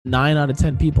9 out of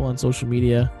 10 people on social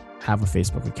media have a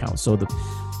Facebook account. So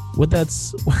what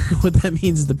that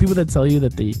means is the people that tell you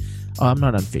that I'm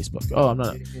not on Facebook. Oh, I'm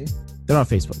not. They're on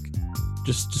Facebook.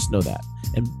 Just know that.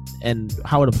 And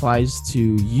how it applies to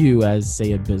you as,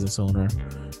 say, a business owner,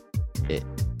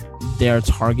 they're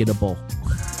targetable.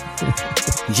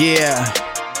 Yeah,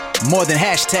 more than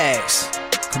hashtags.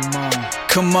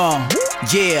 Come on.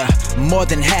 Yeah, more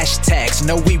than hashtags.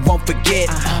 No, we won't forget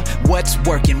what's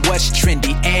working, what's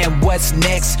trendy, and what's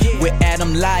next. With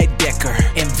Adam Lidecker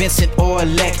and Vincent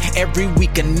Orlek. Every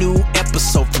week a new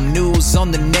episode from News on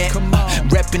the Net.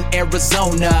 Reppin'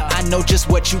 Arizona, I know just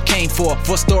what you came for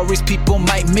stories people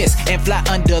might miss and fly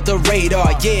under the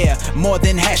radar. Yeah, more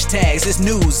than hashtags, it's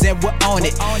news and we're on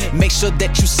it. Make sure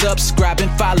that you subscribe and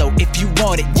follow if you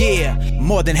want it. Yeah,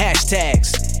 more than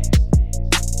hashtags.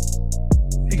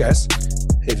 Hey guys.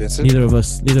 Hey Vincent. Neither of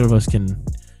us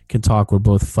can talk. We're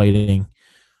both fighting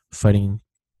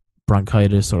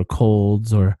bronchitis or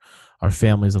colds, or our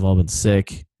families have all been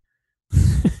sick. I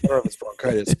don't know if it's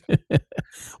bronchitis.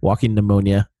 Walking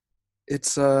pneumonia.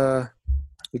 It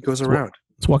goes around.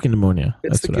 It's walking pneumonia.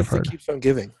 It's That's the what I've gift that heard. keeps on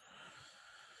giving.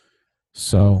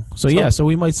 So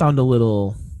we might sound a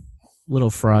little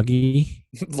froggy.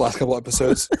 The last couple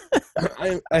episodes.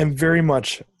 I'm very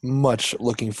much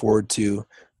looking forward to.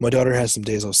 My daughter has some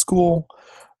days off school.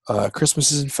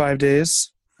 Christmas is in 5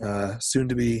 days. Soon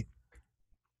to be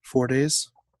 4 days.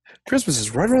 Christmas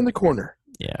is right around the corner.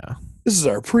 Yeah. This is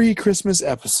our pre-Christmas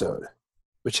episode,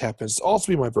 which happens to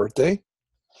also be my birthday.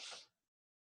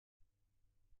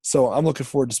 So I'm looking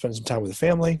forward to spending some time with the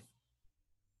family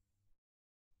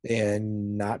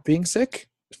and not being sick.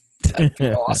 That'd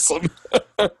be awesome.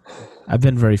 I've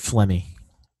been very phlegmy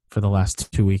for the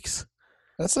last 2 weeks.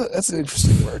 That's an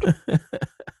interesting word.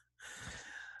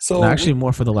 So No, actually,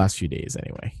 more for the last few days,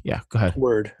 anyway. Yeah, go ahead.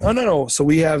 Word. Oh no. So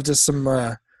we have just some.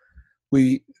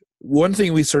 One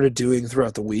thing we started doing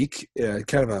throughout the week,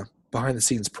 kind of a behind the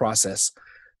scenes process.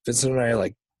 Vincent and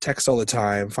I text all the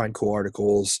time, find cool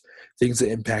articles, things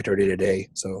that impact our day to day.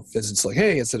 So Vincent's like,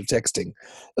 hey, instead of texting,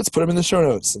 let's put them in the show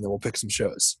notes, and then we'll pick some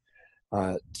shows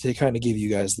to kind of give you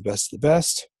guys the best of the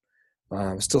best.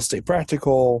 Still stay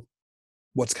practical.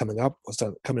 What's coming up,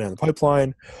 coming down the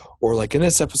pipeline, or like in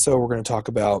this episode, we're going to talk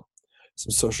about some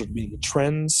social media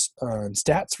trends and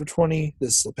stats for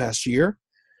this past year,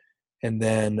 and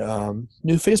then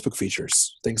new Facebook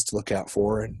features, things to look out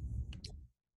for, and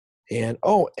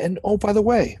by the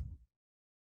way,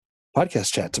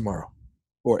 podcast chat tomorrow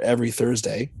or every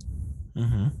Thursday.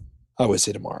 Mm-hmm. I always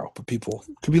say tomorrow, but people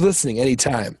could be listening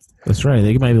anytime. That's right.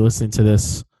 They might be listening to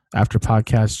this after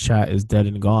podcast chat is dead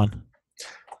and gone.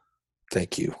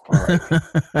 Thank you. All right.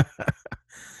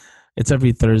 It's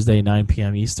every Thursday, 9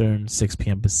 p.m. Eastern, 6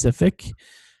 p.m. Pacific.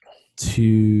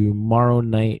 Tomorrow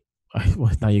night.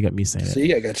 Now you got me saying it.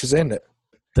 See, I got you saying it.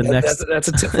 That's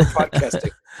a tip for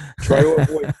podcasting. Try to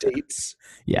avoid dates.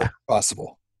 Yeah. If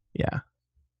possible. Yeah.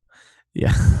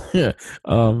 You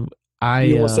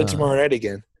almost said tomorrow night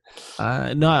again.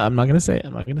 No, I'm not gonna say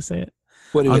it.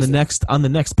 What on the next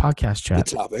podcast chat.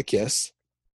 The topic, yes.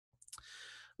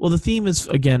 Well, the theme is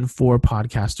again for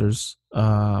podcasters.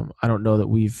 I don't know that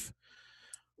we've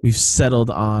settled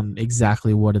on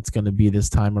exactly what it's going to be this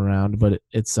time around, but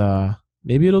it's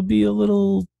maybe it'll be a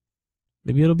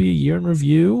year in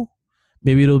review.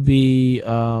 Maybe it'll be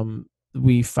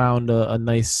we found a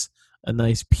nice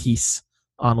piece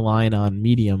online on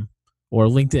Medium or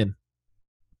LinkedIn.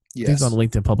 Yes. I think it's on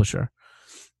LinkedIn Publisher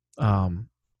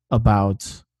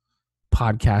about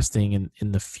podcasting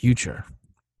in the future.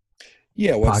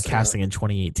 Yeah, podcasting in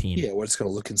 2018. Yeah, what it's going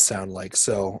to look and sound like.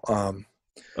 So,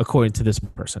 according to this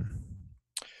person,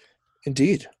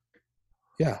 indeed,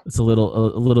 yeah, it's a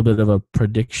little bit of a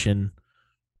prediction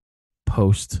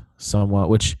post, somewhat,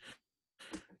 which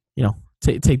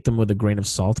take them with a grain of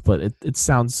salt, but it's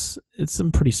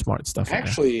some pretty smart stuff.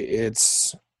 Actually,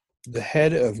 it's the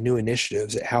head of new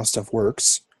initiatives at How Stuff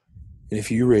Works, and if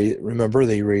you remember,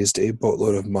 they raised a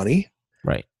boatload of money,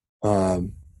 right?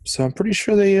 So I'm pretty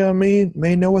sure they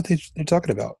may know what they're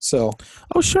talking about. So,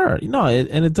 sure,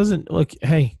 and it doesn't look.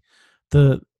 Hey,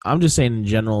 I'm just saying in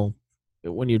general,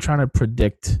 when you're trying to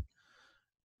predict,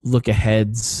 look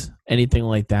aheads, anything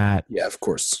like that. Yeah, of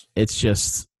course. It's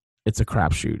a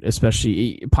crapshoot,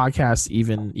 especially podcasts.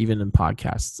 Even in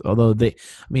podcasts, although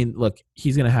look,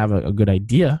 he's gonna have a good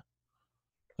idea,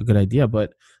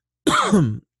 but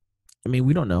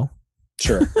we don't know.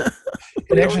 Sure.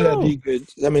 And actually, that'd be good.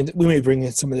 We may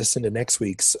bring some of this into next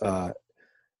week's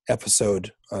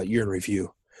episode, year in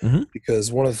review,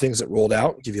 because one of the things that rolled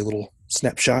out, give you a little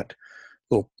snapshot,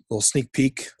 little sneak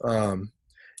peek.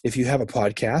 If you have a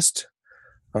podcast,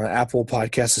 Apple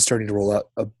Podcast is starting to roll out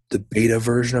the beta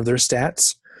version of their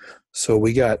stats. So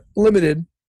we got limited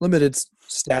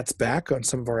stats back on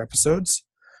some of our episodes,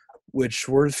 which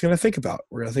we're just going to think about.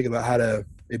 We're going to think about how to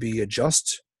maybe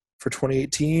adjust for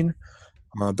 2018,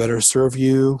 better serve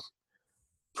you,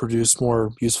 produce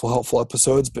more useful, helpful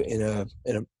episodes, but in a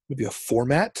maybe a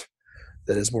format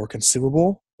that is more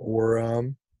consumable. Or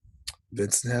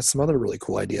Vincent has some other really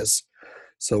cool ideas.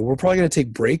 So we're probably going to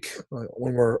take break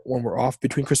when we're off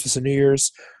between Christmas and New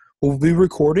Year's. We'll be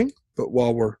recording, but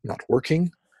while we're not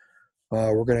working,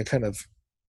 we're going to kind of.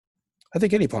 I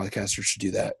think any podcaster should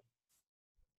do that.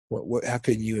 How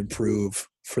can you improve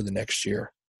for the next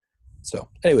year? So,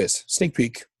 anyways, sneak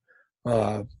peek,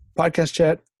 podcast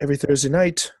chat every Thursday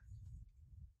night,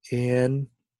 and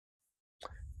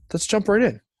let's jump right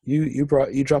in. You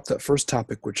dropped that first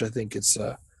topic, which I think it's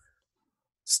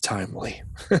timely.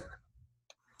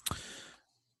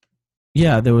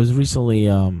 Yeah, there was recently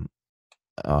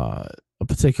a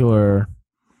particular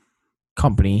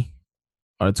company,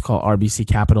 or it's called RBC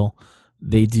Capital.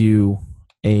 They do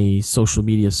a social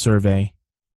media survey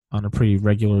on a pretty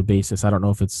regular basis. I don't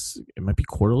know if it might be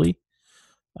quarterly,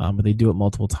 but they do it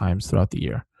multiple times throughout the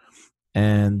year.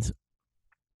 And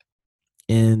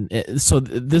so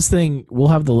this thing, we'll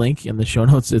have the link in the show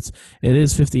notes. It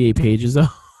is 58 pages though.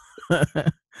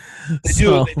 They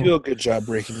do a good job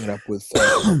breaking it up with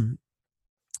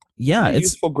yeah,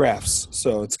 it's useful graphs,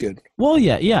 so it's good. Well,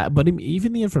 yeah, but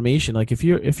even the information, like if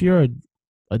you're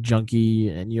a junkie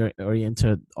and you're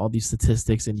into all these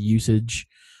statistics and usage,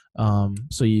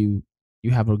 so you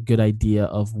have a good idea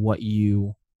of what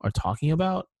you are talking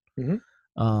about.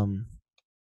 Mm-hmm.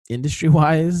 Industry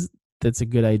wise, that's a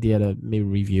good idea to maybe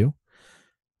review.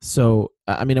 So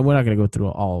I mean, we're not going to go through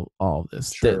all of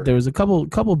this. Sure. There was a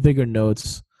couple bigger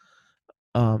notes,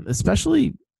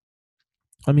 especially.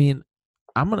 I mean,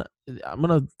 I'm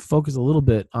gonna focus a little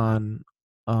bit on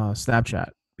Snapchat,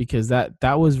 because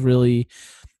that was really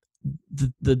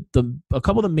the a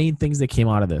couple of the main things that came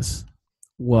out of this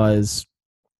was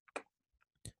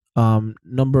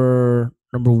number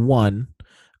one,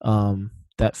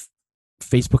 that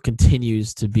Facebook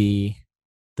continues to be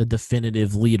the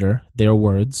definitive leader, their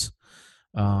words,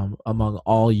 among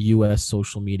all U.S.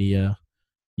 social media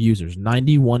users.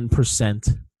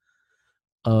 91%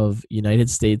 of United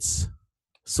States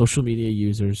social media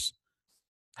users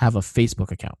have a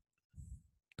Facebook account.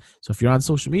 So if you're on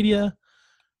social media,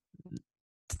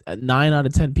 9 out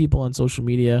of 10 people on social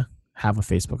media have a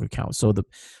Facebook account. So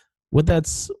what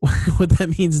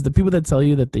that means is the people that tell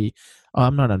you that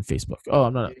I'm not on Facebook. Oh,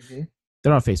 I'm not. Mm-hmm.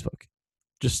 They're on Facebook.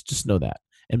 Just know that.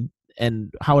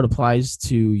 And how it applies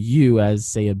to you as,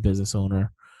 say, a business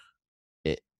owner,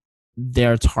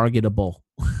 they're targetable,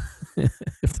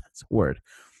 if that's a word,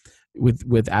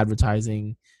 with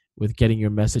advertising, with getting your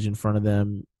message in front of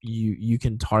them. You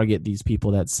can target these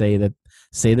people that say that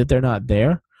they're not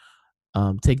there.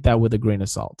 Take that with a grain of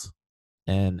salt.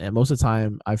 And most of the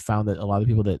time, I've found that a lot of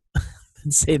people that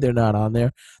say they're not on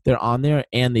there, they're on there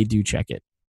and they do check it.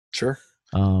 Sure.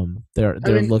 They're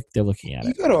looking at it.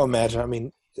 You got to imagine. I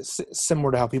mean, it's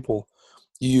similar to how people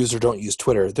use or don't use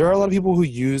Twitter. There are a lot of people who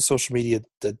use social media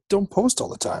that don't post all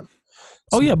the time.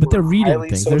 Some but they're reading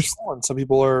things. And some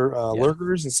people are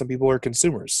lurkers, and some people are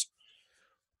consumers.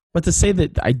 But to say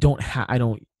that I don't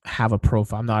have a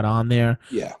profile, I'm not on there.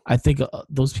 Yeah, I think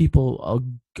those people,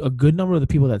 a good number of the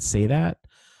people that say that,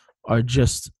 are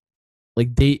just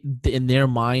like they in their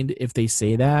mind. If they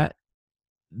say that,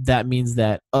 that means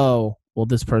that, oh, well,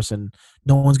 this person,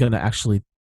 no one's gonna actually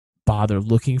bother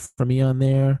looking for me on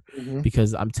there, mm-hmm.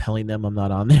 because I'm telling them I'm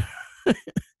not on there.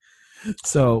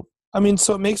 So I mean,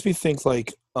 so it makes me think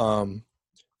like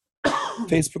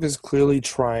Facebook is clearly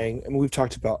trying. I mean, we've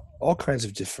talked about all kinds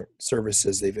of different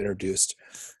services they've introduced,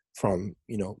 from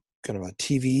kind of a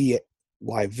TV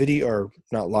live video, or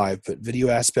not live, but video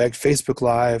aspect, Facebook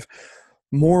Live,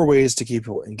 more ways to keep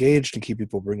people engaged and keep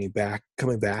people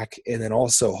coming back, and then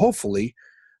also hopefully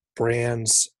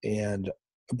brands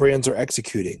are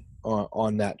executing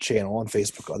on that channel on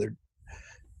Facebook,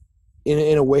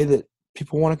 in a way that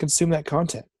people want to consume that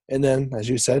content. And then, as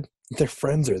you said, their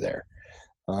friends are there.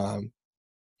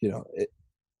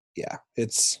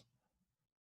 It's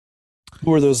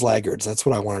who are those laggards? That's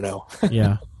what I want to know.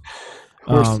 Yeah.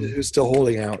 Who's still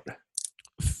holding out?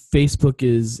 Facebook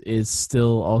is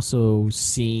still also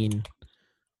seen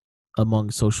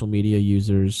among social media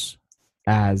users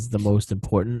as the most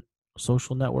important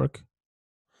social network.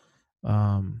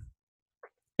 And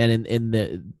in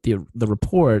the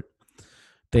report,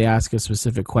 they ask a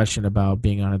specific question about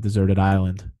being on a deserted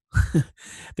island.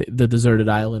 The deserted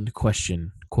island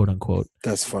question, quote unquote.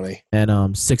 That's funny. And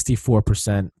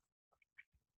 64%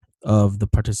 of the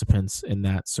participants in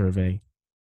that survey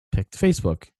picked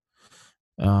Facebook,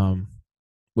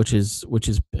 which is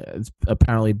it's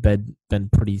apparently been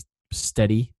pretty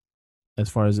steady as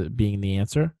far as it being the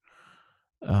answer.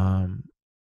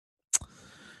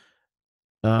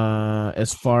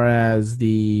 As far as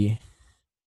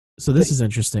so this is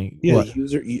interesting. Yeah,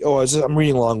 What? I'm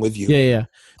reading along with you. Yeah.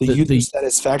 The user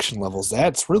satisfaction levels.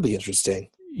 That's really interesting.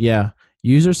 Yeah,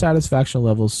 user satisfaction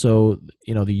levels. So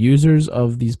the users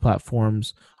of these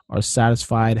platforms are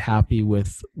satisfied, happy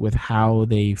with how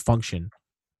they function,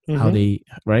 how they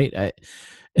right.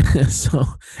 So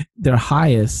their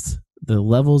highest, the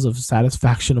levels of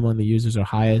satisfaction among the users are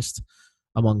highest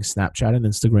among Snapchat and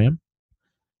Instagram,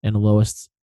 and lowest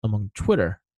among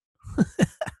Twitter.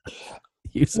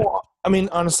 Well, I mean,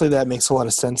 honestly, that makes a lot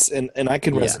of sense, and I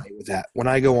can resonate with that. When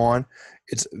I go on,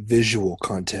 it's visual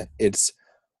content. It's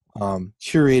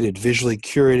visually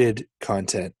curated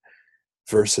content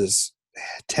versus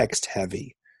text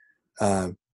heavy.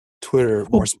 Twitter,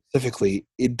 more specifically,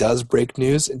 it does break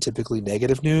news, and typically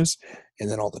negative news, and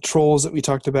then all the trolls that we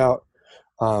talked about,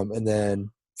 and then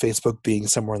Facebook being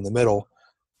somewhere in the middle,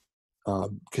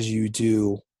 because you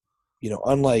do,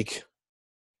 unlike,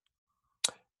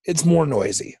 it's more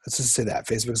noisy. Let's just say that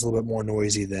Facebook's a little bit more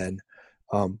noisy than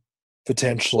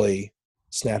potentially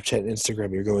Snapchat and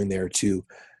Instagram. You're going there to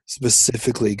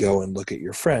specifically go and look at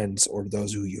your friends or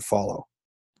those who you follow.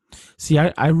 See,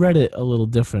 I read it a little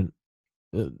different,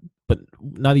 but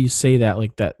now that you say that,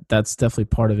 like that's definitely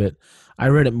part of it. I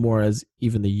read it more as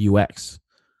even the UX,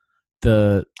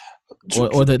 or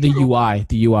the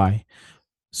UI.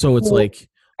 So it's like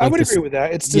I would agree with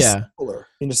that. It's just simpler.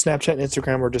 Snapchat and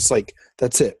Instagram are just like,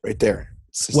 that's it right there.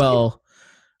 Well,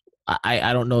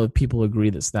 I don't know if people agree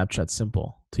that Snapchat's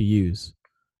simple to use.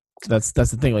 That's the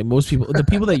thing. Like most people, the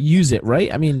people that use it,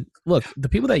 right? I mean, look, the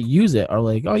people that use it are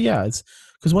like, oh yeah, it's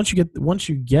because once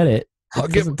you get it,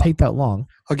 it doesn't take that long.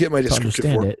 I'll get my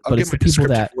descriptive word. But it's the people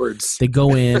that they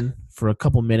go in for a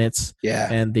couple minutes,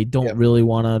 and they don't really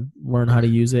want to learn how to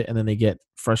use it, and then they get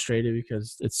frustrated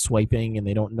because it's swiping and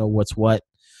they don't know what's what,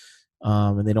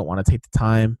 and they don't want to take the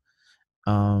time.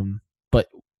 But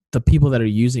the people that are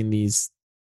using these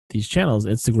channels,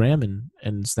 Instagram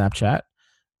and Snapchat,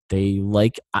 they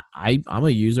like. I'm a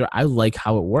user. I like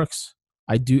how it works.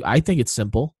 I do. I think it's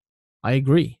simple. I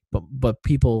agree. But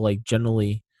people like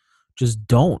generally just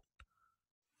don't.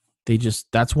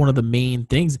 That's one of the main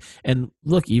things. And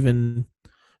look, even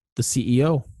the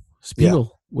CEO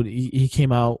Spiegel, he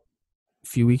came out a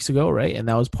few weeks ago, right? And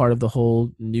that was part of the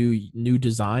whole new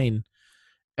design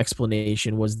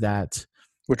explanation, was that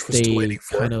which was they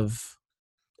kind of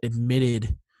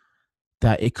admitted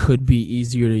that it could be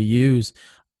easier to use.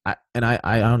 I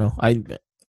don't know.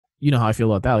 You know how I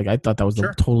feel about that. Like I thought that was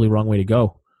the totally wrong way to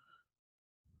go.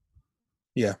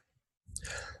 Yeah.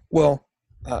 Well,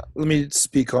 let me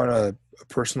speak on a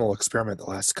personal experiment the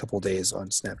last couple of days on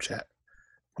Snapchat.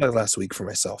 Probably last week for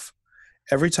myself.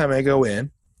 Every time I go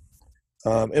in,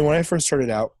 and when I first started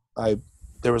out,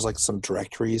 there was like some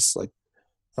directories, like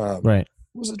right.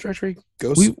 What was the directory?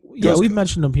 Ghost. We've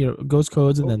mentioned them here. Ghost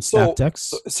codes and then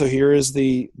SnapText. So here is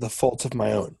the fault of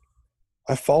my own.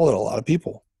 I followed a lot of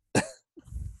people,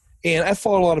 and I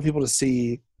followed a lot of people to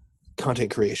see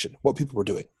content creation, what people were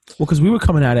doing. Well, because we were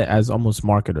coming at it as almost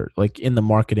marketers, like in the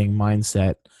marketing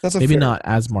mindset. That's maybe not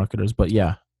as marketers, but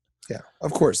yeah. Yeah,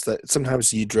 of course. That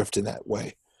sometimes you drift in that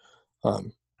way.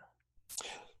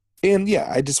 And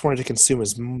yeah, I just wanted to consume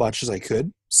as much as I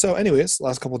could. So anyways,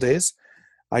 last couple of days,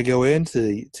 I go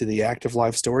into the active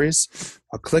live stories.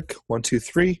 I'll click 1, 2,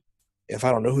 3. If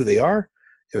I don't know who they are,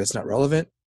 if it's not relevant,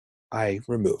 I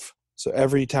remove. So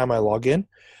every time I log in,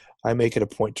 I make it a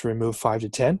point to remove 5 to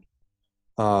 10.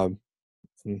 And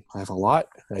I have a lot.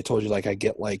 And I told you, like, I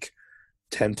get like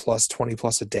 10 plus, 20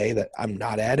 plus a day that I'm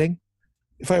not adding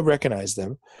if I recognize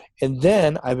them. And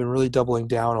then I've been really doubling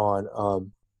down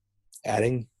on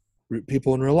adding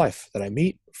people in real life that I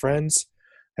meet, friends,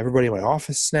 everybody in my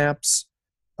office snaps,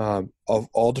 of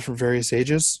all different various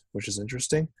ages, which is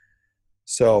interesting.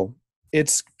 So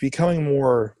it's becoming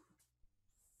more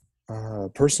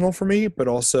personal for me, but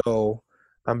also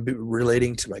I'm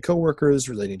relating to my coworkers,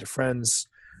 relating to friends.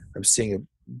 I'm seeing a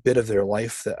bit of their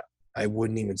life that I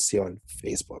wouldn't even see on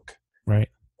Facebook. Right.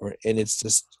 And it's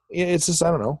just, I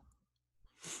don't know.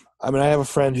 I mean, I have a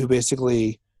friend who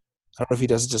basically, I don't know if he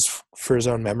does it just for his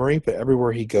own memory, but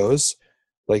everywhere he goes,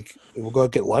 like, we'll go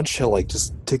out get lunch, he'll like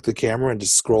just take the camera and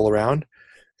just scroll around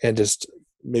and just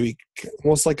maybe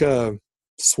almost like a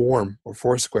swarm or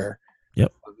Foursquare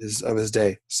of his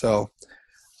day. So,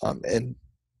 and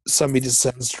somebody just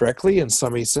sends directly and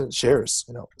somebody shares.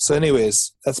 So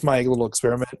anyways, that's my little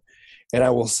experiment. And I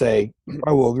will say,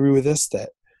 I will agree with this, that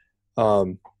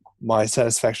my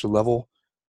satisfaction level,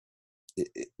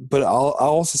 but I'll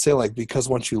also say, like, because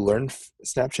once you learn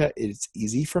Snapchat, it's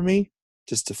easy for me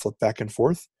just to flip back and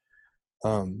forth.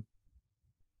 So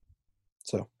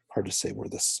hard to say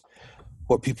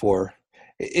what people are.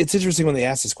 It's interesting when they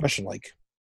ask this question, like,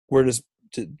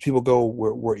 did people go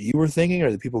where you were thinking, or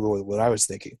did people go with what I was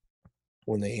thinking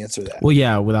when they answer that? Well,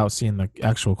 yeah, without seeing the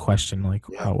actual question, like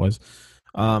how it was.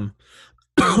 Going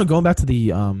back to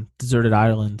the deserted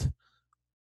island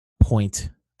point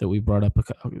that we brought up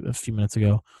a few minutes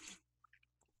ago.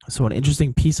 So an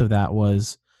interesting piece of that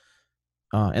was,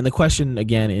 and the question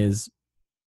again is,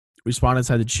 respondents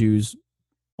had to choose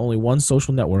only one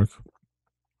social network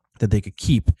that they could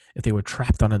keep if they were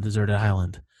trapped on a deserted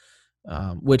island,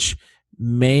 which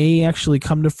may actually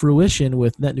come to fruition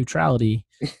with net neutrality.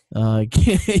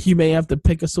 You may have to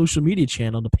pick a social media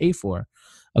channel to pay for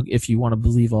if you want to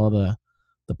believe all the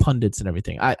pundits and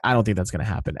everything. I don't think that's going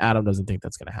to happen. Adam doesn't think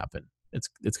that's going to happen.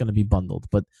 It's going to be bundled,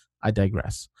 but I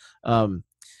digress. Within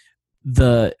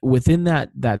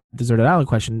that deserted island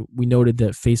question, we noted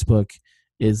that Facebook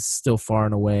is still far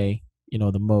and away,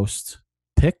 the most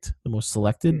picked, the most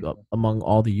selected among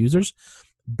all the users,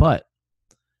 but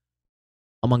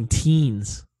among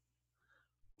teens,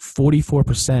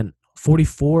 44%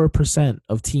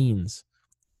 of teens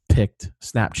picked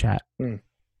Snapchat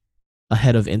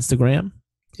ahead of Instagram.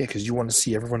 Yeah, because you want to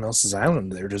see everyone else's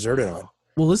island they're deserted on.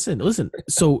 Well, listen.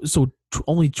 So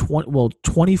only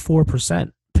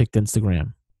 24% picked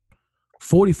Instagram,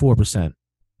 44%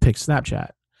 picked Snapchat,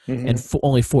 and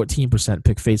only 14%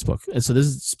 picked Facebook. And so this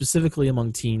is specifically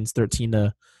among teens, 13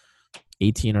 to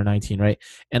 18 or 19, right?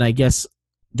 And I guess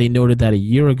they noted that a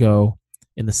year ago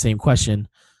in the same question,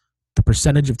 the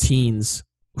percentage of teens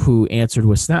who answered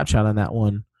with Snapchat on that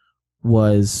one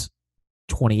was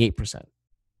 28%.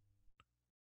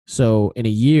 So in a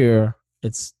year,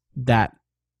 it's that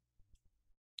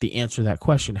the answer to that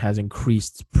question has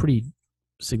increased pretty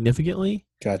significantly.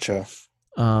 Gotcha.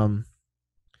 And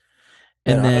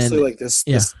then honestly, then, like this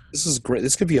is great.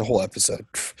 This could be a whole episode.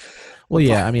 Well,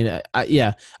 yeah. I mean,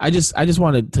 I just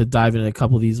wanted to dive into a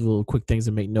couple of these little quick things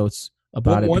and make notes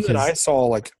about it. One that I saw,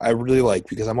 like, I really like,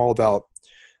 because I'm all about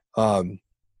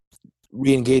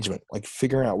re-engagement, like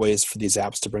figuring out ways for these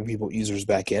apps to bring users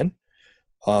back in.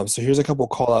 So here's a couple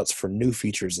call outs for new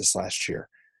features this last year.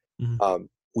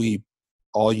 We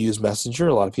all use Messenger.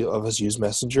 A lot of us use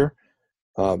Messenger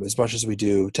as much as we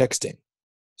do texting.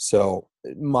 So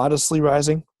modestly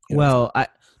rising. Well,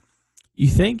 you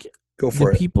think go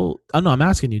for it. People? Oh no, I'm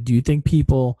asking you. Do you think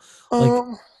people,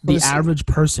 like the average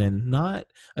person, not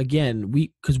again,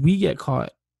 because we get caught.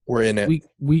 We're in it.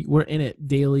 We're in it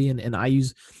daily, and I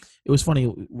use. It was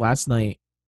funny last night.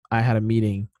 I had a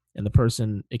meeting, and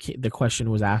the question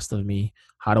was asked of me: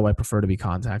 how do I prefer to be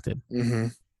contacted?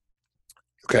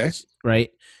 Okay. Right.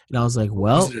 And I was like,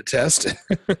 well, was it a test?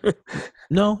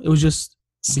 No, it was just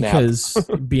Snap. because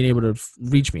being able to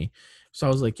reach me. So I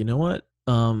was like, you know what?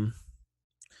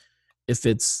 If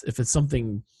it's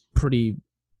something pretty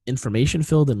information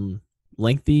filled and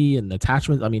lengthy and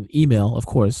attachments, I mean, email, of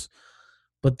course.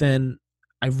 But then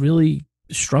I really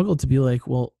struggled to be like,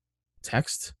 well,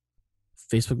 text,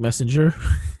 Facebook Messenger.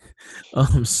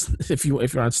 If you're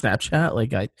on Snapchat,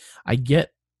 like I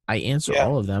answer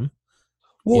all of them.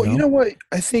 Well, you know what?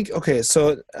 I think, okay,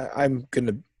 so I'm going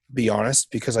to be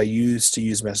honest, because I used to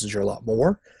use Messenger a lot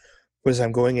more. But as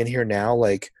I'm going in here now,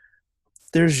 like,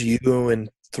 there's you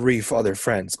and 3 other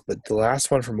friends. But the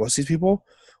last one for most of these people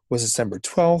was December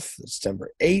 12th, December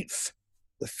 8th,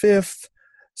 the 5th.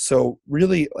 So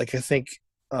really, like, I think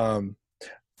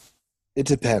it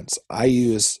depends. I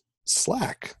use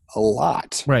Slack a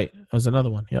lot. Right. That was another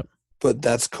one. Yep. But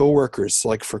that's coworkers. So,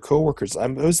 like, for coworkers, I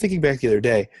was thinking back the other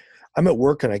day. I'm at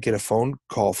work and I get a phone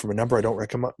call from a number I don't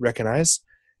recognize,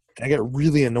 and I get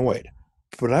really annoyed.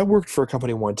 But I worked for a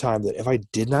company one time that if I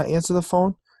did not answer the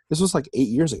phone, this was like 8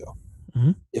 years ago.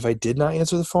 If I did not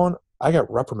answer the phone, I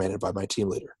got reprimanded by my team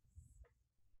leader.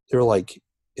 They were like,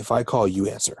 if I call, you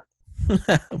answer.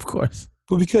 Of course.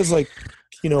 But because, like,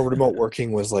 remote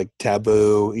working was like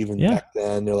taboo even back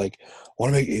then. They're like,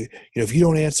 want to make if you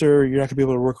don't answer, you're not gonna be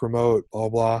able to work remote, blah,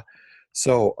 blah.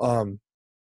 So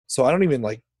I don't even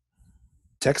like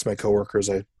text my coworkers.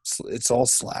 It's all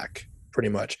Slack pretty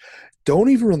much. Don't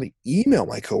even really email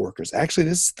my coworkers. Actually,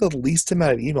 this is the least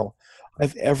amount of email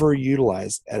I've ever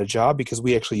utilized at a job, because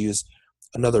we actually use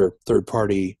another third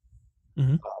party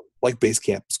like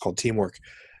Basecamp. It's called Teamwork.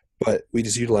 But we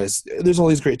just utilize – there's all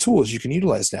these great tools you can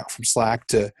utilize now, from Slack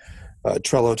to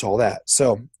Trello to all that.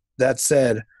 So that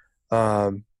said,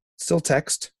 still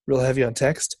text, real heavy on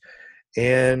text,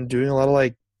 and doing a lot of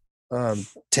like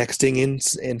texting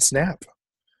in Snap.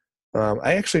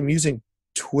 I actually am using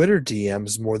Twitter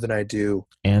DMs more than I do.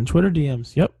 And Twitter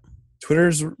DMs. Yep.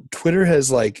 Twitter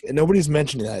has like, and nobody's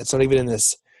mentioning that. It's not even in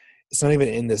this. It's not even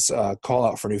in this call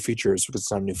out for new features because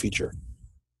it's not a new feature.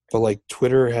 But like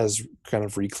Twitter has kind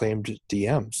of reclaimed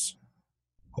DMs.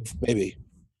 Maybe.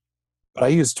 But I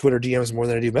use Twitter DMs more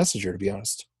than I do Messenger, to be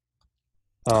honest.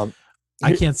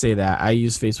 I can't say that. I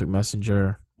use Facebook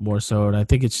Messenger more so, and I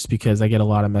think it's just because I get a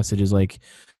lot of messages like,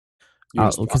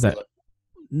 because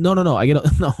no,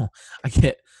 I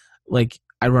get like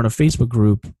I run a Facebook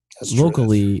group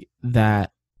locally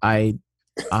that I'm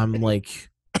like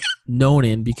known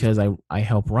in because I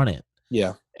help run it.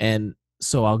 Yeah, and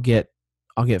so I'll get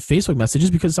Facebook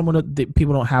messages because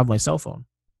people don't have my cell phone.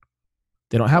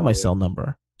 They don't have my cell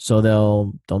number, so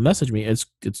they'll message me. It's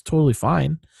totally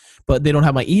fine, but they don't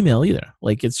have my email either.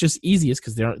 Like it's just easiest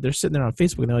because they're sitting there on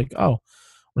Facebook and they're like, oh, I'm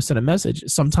gonna send a message.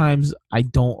 Sometimes I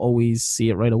don't always see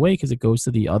it right away because it goes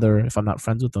to the other. If I'm not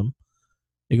friends with them,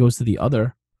 it goes to the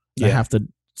other. Yeah. I have to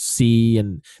see,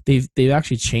 and they've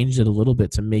actually changed it a little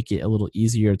bit to make it a little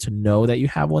easier to know that you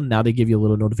have one. Now they give you a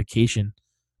little notification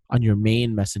on your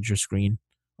main messenger screen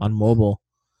on mobile,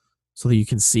 so that you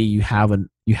can see you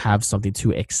have something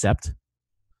to accept.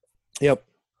 Yep.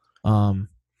 Well,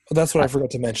 that's what I forgot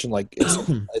to mention. Like,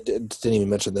 I didn't even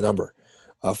mention the number.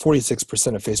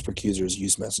 46% of Facebook users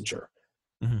use Messenger.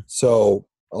 Mm-hmm. So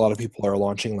a lot of people are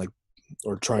launching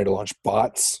or trying to launch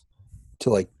bots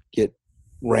to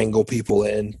wrangle people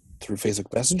in through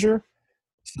Facebook Messenger.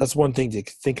 So that's one thing to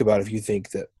think about if you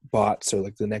think that bots are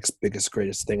like the next biggest,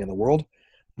 greatest thing in the world.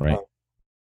 Right.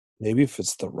 Maybe if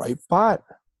it's the right bot.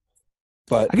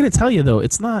 But I gotta tell you though,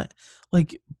 it's not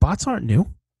like bots aren't new.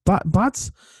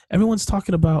 Bots, everyone's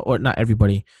talking about, or not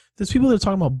everybody. There's people that are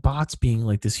talking about bots being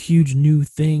like this huge new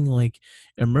thing, like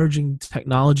emerging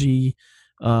technology,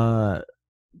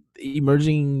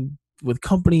 emerging with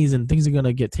companies, and things are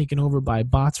gonna get taken over by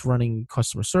bots running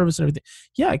customer service and everything.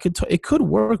 Yeah, it could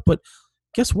work, but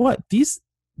guess what?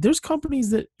 There's companies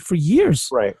that for years,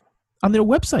 right, on their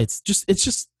websites, it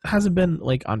just hasn't been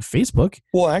like on Facebook.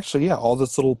 Well, actually, yeah, all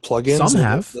this little plugins, some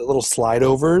have the little slide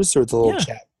overs or the little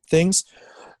chat things.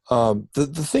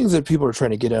 The things that people are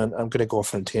trying to get on, I'm going to go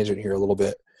off on a tangent here a little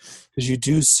bit, because you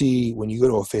do see when you go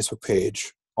to a Facebook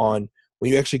page, when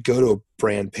you actually go to a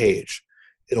brand page,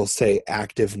 it'll say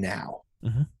active now.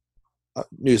 Mm-hmm.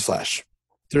 Newsflash,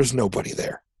 there's nobody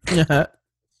there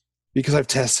because I've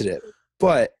tested it.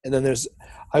 And then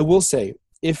I will say,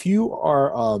 if you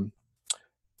are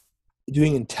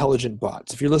doing intelligent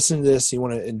bots, if you're listening to this and you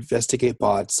want to investigate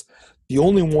bots, the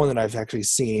only one that I've actually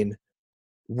seen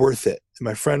worth it. And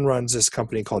my friend runs this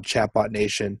company called Chatbot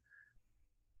Nation.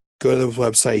 Go to the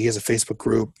website. He has a Facebook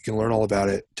group. You can learn all about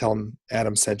it. Tell him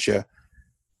Adam sent you.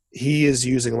 He is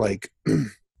using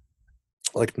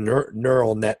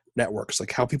neural networks,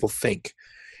 like how people think.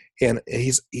 And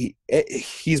he's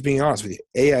being honest with you.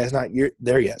 AI is not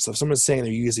there yet. So if someone's saying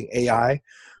they're using AI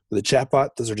with a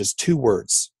chatbot, those are just 2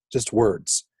 words, just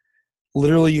words.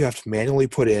 Literally, you have to manually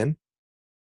put in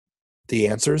the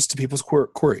answers to people's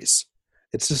queries.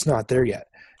 It's just not there yet.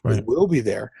 Right. It will be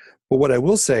there. But what I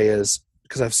will say is,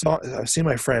 because I've seen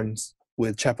my friends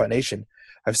with Chatbot Nation,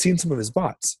 I've seen some of his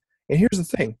bots. And here's the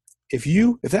thing. If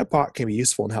that bot can be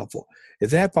useful and helpful, if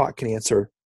that bot can answer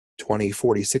 20,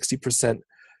 40, 60%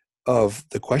 of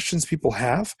the questions people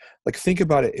have, think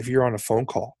about it. If you're on a phone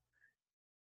call,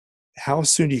 how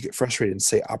soon do you get frustrated and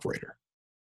say operator?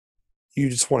 You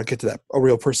just want to get to a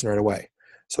real person right away.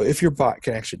 So if your bot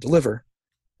can actually deliver,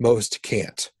 most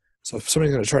can't. So if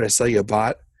somebody's going to try to sell you a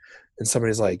bot and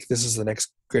somebody's like, this is the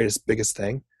next greatest, biggest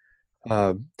thing,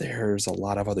 there's a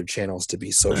lot of other channels to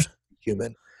be social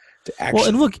human, to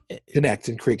actually connect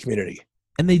and create community.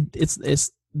 And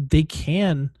they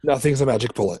can. Nothing's a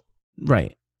magic bullet.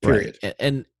 Right. Period. Right.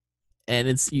 And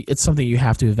it's something you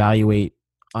have to evaluate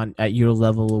at your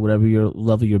level, or whatever your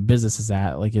level your business is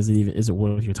at. Like, is it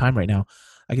worth your time right now?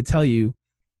 I can tell you,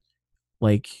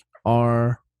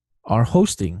 our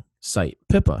hosting site,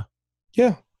 Pippa.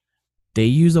 Yeah. They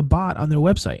use a bot on their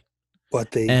website.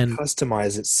 But they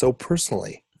customize it so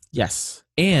personally. Yes.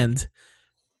 And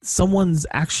someone's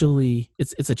actually,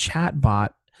 it's a chat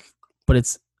bot,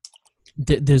 but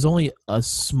there's only a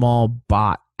small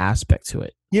bot aspect to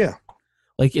it. Yeah.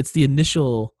 It's the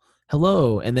initial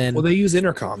hello, and then Well, they use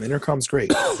intercom. Intercom's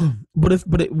great. but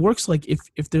it works like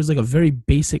if there's like a very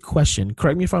basic question,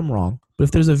 correct me if I'm wrong, but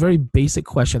if there's a very basic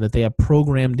question that they have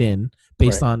programmed in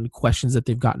based Right. on questions that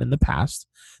they've gotten in the past,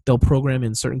 they'll program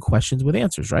in certain questions with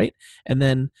answers, right? And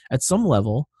then at some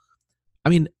level, I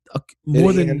mean,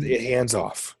 It hands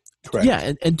off. Correct.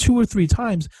 yeah, and 2 or 3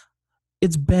 times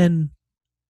it's been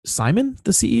Simon,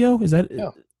 the CEO, is that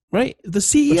Yeah. right? The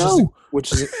CEO,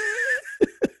 Which is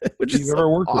which you've is ever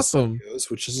worked awesome. with CEOs,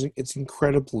 which is it's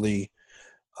incredibly.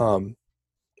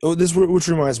 Which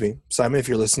reminds me, Simon, if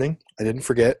you're listening, I didn't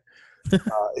forget.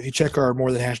 If you check our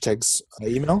More Than Hashtags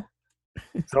email,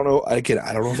 I don't know. Again,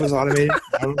 I don't know if it was automated.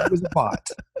 I don't know if it was a bot.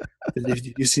 But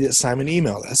did you see that Simon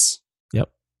emailed us? Yep.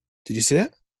 Did you see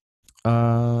that?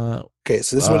 Uh, Okay,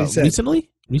 so this is what he said.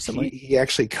 recently. He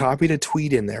actually copied a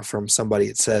tweet in there from somebody.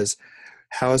 It says,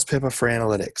 "How is Pippa for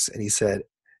analytics?" And he said,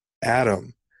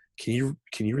 "Adam, can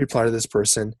you reply to this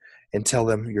person and tell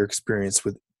them your experience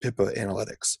with Pippa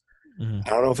analytics?" Mhm. I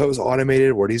don't know if it was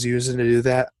automated, what he's using to do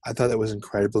that. I thought that was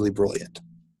incredibly brilliant.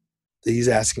 That he's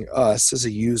asking us as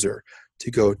a user to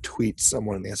go tweet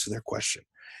someone and answer their question.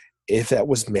 If that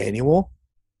was manual,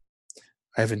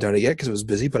 I haven't done it yet because it was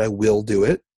busy, but I will do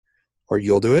it, or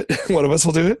you'll do it. One of us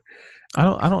will do it.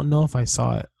 I don't know if I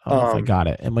saw it. I don't know if I got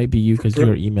it. It might be you because br-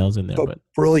 your email's in there. But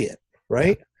Brilliant,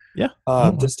 right? yeah,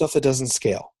 The stuff that doesn't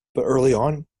scale, but early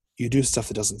on, you do stuff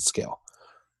that doesn't scale.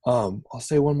 I'll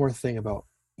say one more thing about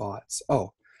bots.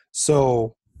 Oh,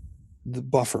 so the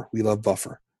Buffer, we love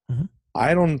Buffer. Mhm.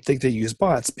 I don't think they use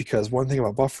bots because one thing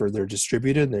about Buffer, they're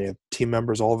distributed and they have team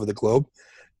members all over the globe.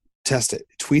 Test it.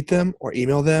 Tweet them or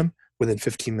email them. Within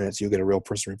 15 minutes, you'll get a real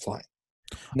person replying.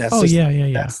 And that's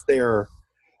yeah. That's their.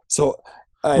 So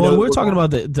I Well, know we're talking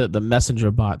about the messenger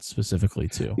bot specifically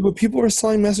too. but people are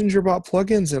selling messenger bot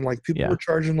plugins and like people Yeah. are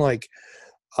charging like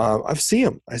I see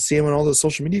them in all the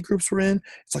social media groups we're in.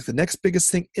 It's like the next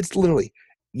biggest thing. It's literally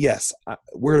yes,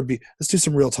 we're gonna be. Let's do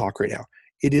some real talk right now.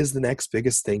 It is the next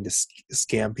biggest thing to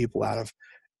scam people out of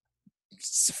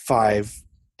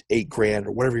 $5-8 grand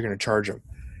or whatever you're going to charge them.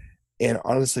 And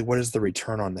honestly, what is the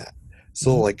return on that?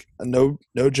 So like no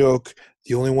joke.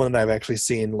 The only one that I've actually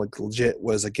seen like legit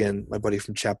was again my buddy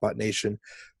from Chatbot Nation.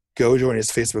 Go join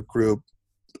his Facebook group.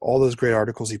 All those great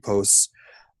articles he posts.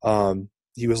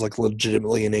 He was like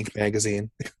legitimately in Inc.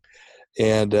 magazine.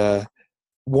 And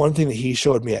one thing that he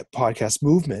showed me at Podcast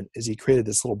Movement is he created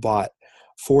this little bot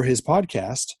for his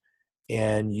podcast,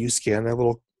 and you scan that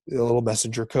little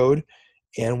messenger code.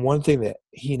 And one thing that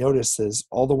he noticed is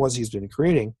all the ones he's been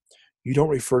creating, you don't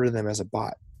refer to them as a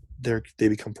bot. They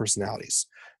become personalities.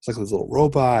 It's like this little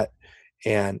robot,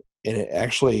 and it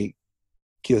actually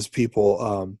gives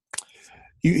people.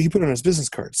 He put it on his business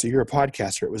card. So you're a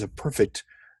podcaster. It was a perfect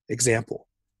example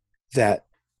that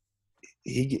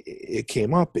it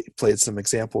came up. It played some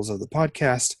examples of the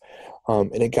podcast,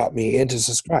 and it got me in to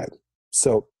subscribe.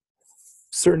 So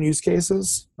certain use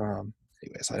cases.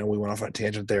 Anyways, I know we went off on a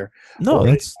tangent there. No,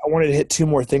 I wanted to hit 2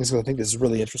 more things because I think this is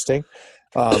really interesting.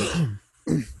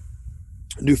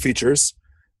 New features,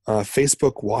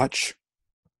 Facebook Watch,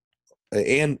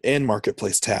 and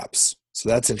Marketplace tabs. So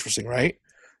that's interesting, right?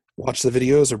 Watch the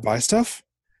videos or buy stuff.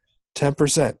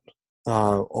 10%.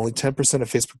 Only 10% of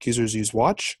Facebook users use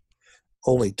Watch.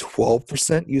 Only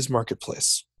 12% use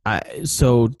Marketplace.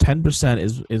 So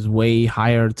 10% is way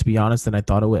higher, to be honest, than I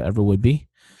thought it ever would be.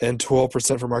 And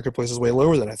 12% for Marketplace is way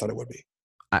lower than I thought it would be.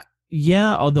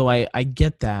 Yeah, although I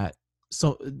get that.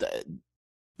 So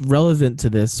relevant to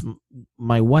this,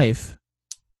 my wife,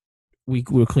 we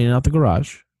were cleaning out the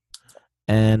garage,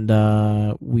 and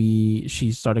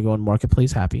she started going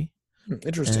Marketplace happy.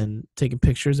 Interesting. And taking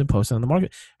pictures and posting on the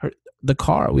market.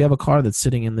 We have a car that's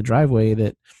sitting in the driveway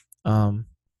that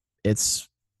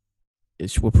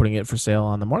we're putting it for sale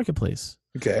on the Marketplace.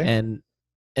 Okay.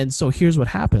 And so here's what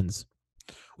happens.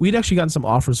 We'd actually gotten some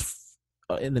offers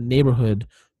in the neighborhood.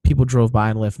 People drove by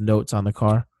and left notes on the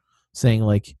car saying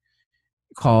like,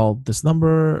 call this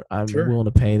number. I'm willing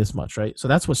to pay this much, right? So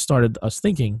that's what started us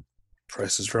thinking.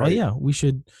 Price is right. Oh yeah, we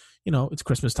should, it's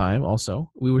Christmas time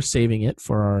also. We were saving it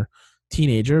for our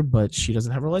teenager, but she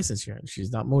doesn't have her license here and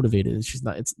she's not motivated.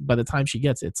 It's by the time she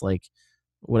gets it, it's like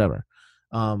whatever.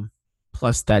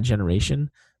 Plus that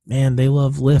generation, man, they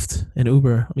love Lyft and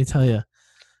Uber. Let me tell you,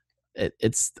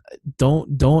 it's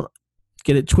don't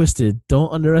get it twisted.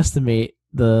 Don't underestimate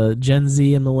the Gen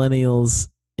Z and millennials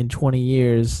in 20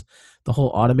 years. The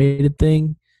whole automated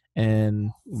thing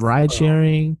and ride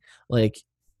sharing, like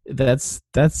that's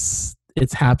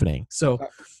it's happening. So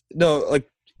no, like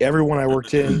everyone I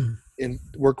worked with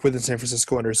in San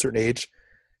Francisco under a certain age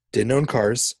didn't own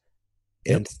cars,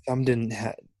 and some didn't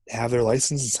have their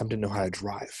license, and some didn't know how to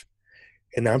drive.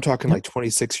 and now I'm talking Yep. like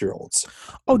 26-year-olds.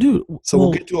 Oh, dude. So well,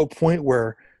 we'll get to a point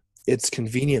where it's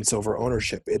convenience over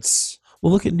ownership. It's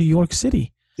well, look at New York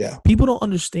City. yeah. People don't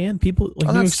understand. People like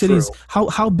Oh, New York that's City is true.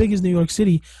 how big is New York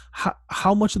City?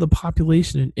 How much of the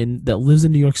population in that lives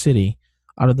in New York City,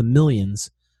 out of the millions,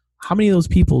 how many of those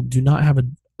people do not have a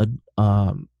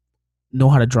know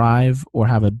how to drive or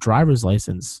have a driver's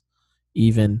license?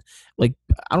 Even like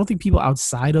I don't think people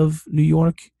outside of New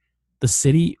York, the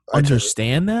city,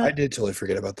 understand I that, did totally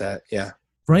forget about that. Yeah.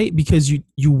 right? Because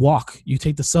you walk, you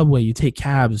take the subway, you take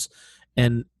cabs,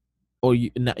 and or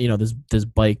there's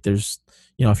bike, there's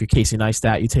if you're Casey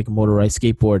Neistat, you take a motorized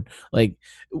skateboard, like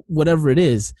whatever it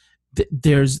is.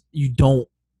 There's you don't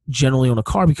generally own a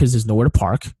car because there's nowhere to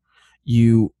park.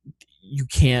 You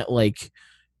can't like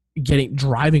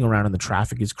driving around in the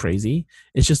traffic is crazy.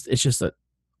 It's just that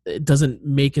it doesn't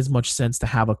make as much sense to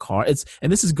have a car.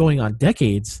 And this is going on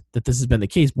decades that this has been the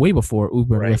case, way before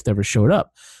Uber and Right. Lyft ever showed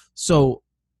up. So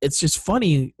it's just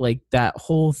funny, like that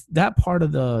part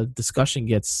of the discussion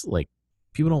gets like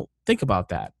people don't think about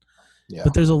that. Yeah.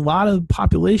 But there's a lot of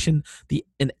population,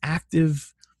 an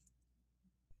active,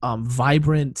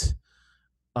 vibrant,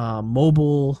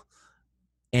 mobile,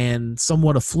 and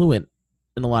somewhat affluent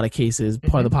in a lot of cases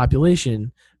part of the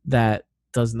population that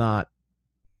does not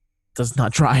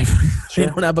drive. They Sure.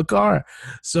 don't have a car.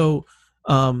 So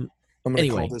I'm gonna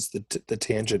anyway. call this the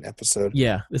tangent episode.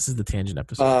 yeah, this is the tangent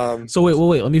episode. Um. So wait,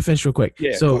 let me finish real quick.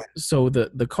 Yeah, go So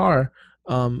ahead. the car,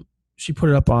 she put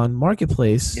it up on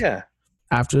Marketplace Yeah.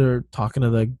 after talking to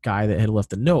the guy that had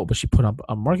left a note, but she put up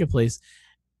on Marketplace,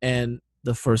 and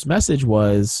the first message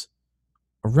was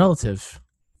a relative,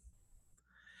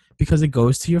 because it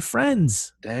goes to your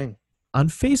friends Dang. on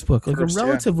Facebook. Like First, a yeah.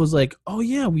 relative was like, "Oh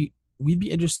yeah, we'd be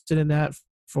interested in that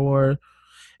for,"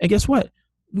 and guess what?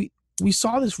 We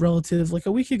saw this relative like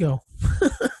a week ago.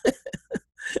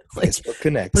 Like, Facebook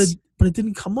connects. but it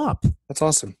didn't come up. That's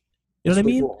awesome. You know what I That's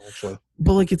mean? pretty cool, actually.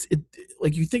 But like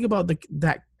like you think about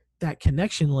that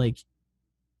connection. Like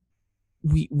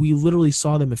we literally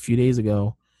saw them a few days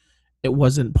ago. It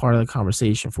wasn't part of the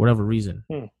conversation for whatever reason,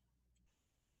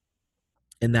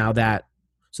 and now that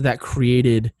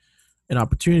created an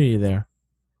opportunity there.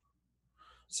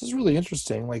 This is really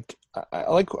interesting. Like I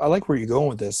like where you're going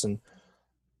with this, and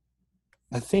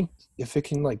I think if it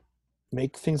can like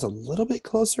make things a little bit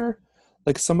closer,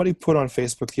 like somebody put on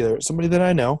Facebook somebody that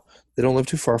I know, they don't live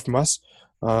too far from us.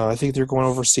 I think they're going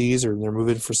overseas or they're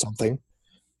moving for something,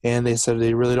 and they said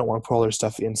they really don't want to put all their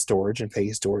stuff in storage and pay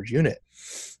a storage unit.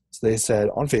 So they said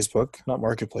on Facebook, not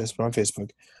Marketplace, but on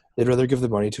Facebook, they'd rather give the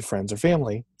money to friends or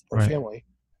family Right. family.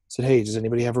 Said, hey, does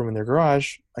anybody have room in their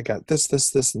garage? I got this,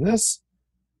 and this.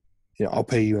 I'll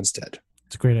pay you instead.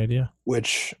 It's a great idea.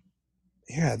 Which,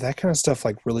 yeah, that kind of stuff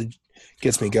like really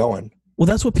gets me going. Well,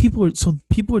 that's what people are. So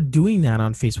people are doing that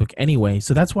on Facebook anyway.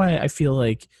 So that's why I feel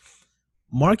like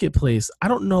Marketplace. I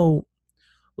don't know.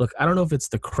 Look, I don't know if it's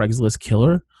the Craigslist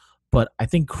killer, but I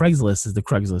think Craigslist is the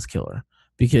Craigslist killer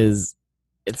because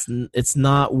it's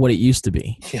not what it used to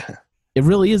be. Yeah. It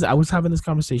really is. I was having this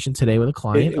conversation today with a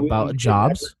client about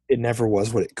jobs. It never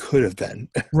was what it could have been.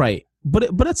 Right. But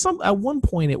at one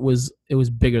point it was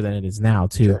bigger than it is now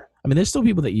too. Sure. I mean, there's still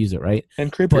people that use it, right?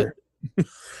 And creepier.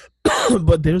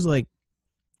 But there's like,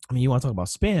 I mean, you want to talk about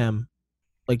spam,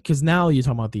 like, because now you're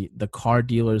talking about the car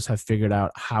dealers have figured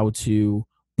out how to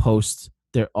post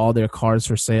all their cars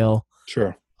for sale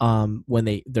Sure.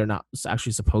 when they're not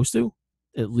actually supposed to.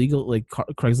 Illegal, like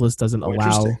Craigslist doesn't allow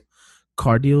interesting.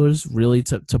 car dealers really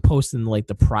to post in like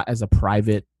as a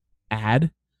private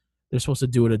ad. They're supposed to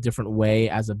do it a different way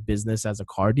as a business, as a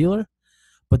car dealer,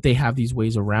 but they have these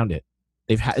ways around it.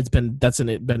 It's been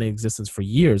in existence for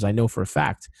years. I know for a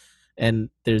fact. And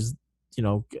there's,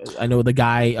 I know a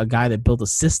guy that built a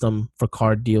system for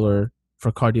car dealers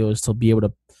to be able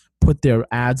to put their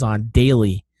ads on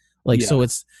daily. Like, Yeah.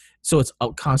 so it's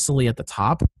out constantly at the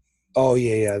top. Oh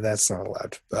yeah, that's not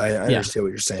allowed. I understand what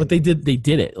you're saying. But they did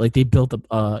it. Like they built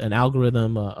an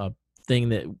algorithm, a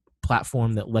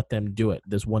platform that let them do it.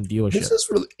 This one dealership. This is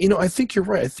really, I think you're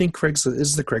right. I think Craigslist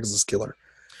is the Craigslist killer.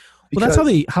 Well, that's how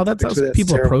Actually,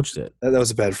 people terrible. approached it. That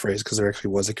was a bad phrase because there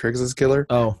actually was a Craigslist killer.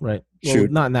 Oh, right. Well,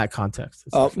 Shoot. not in that context.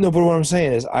 No, but what I'm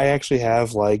saying is I actually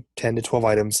have like 10 to 12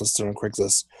 items listed on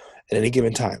Craigslist at any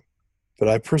given time. But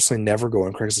I personally never go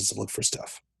on Craigslist to look for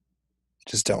stuff.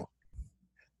 Just don't.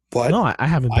 But No, I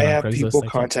haven't. Been I on have Craigslist. people I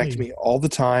can't contact tell you. me all the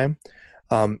time,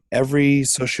 every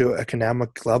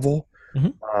socioeconomic level,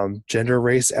 Mhm. gender,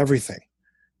 race, everything.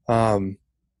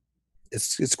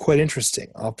 It's quite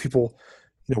interesting. People,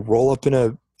 roll up in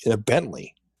a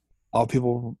Bentley. All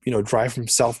people, drive from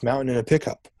South Mountain in a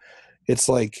pickup. It's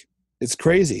like it's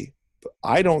crazy. but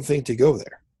I don't think to go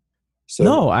there. So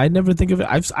No, I never think of it.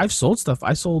 I've sold stuff.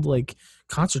 I sold like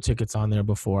concert tickets on there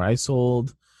before. I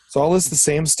sold. So I'll list the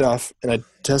same stuff, and I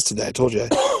tested that. I told you,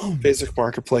 Facebook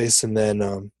Marketplace, and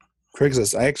then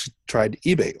Craigslist. I actually tried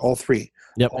eBay, all three.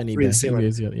 Yep, all and three eBay. the same way.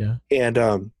 eBay's, yeah.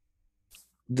 And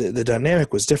the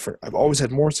dynamic was different. I've always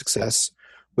had more success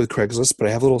with Craigslist, but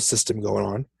I have a little system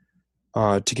going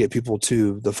on to get people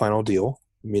to the final deal.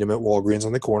 Meet them at Walgreens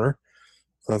on the corner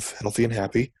of Healthy and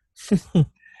Happy,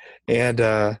 and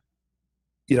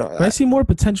But I see more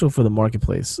potential for the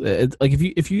marketplace. Like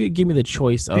if you give me the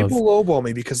choice of people lowball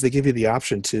me because they give you the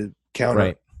option to counter.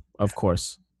 right, of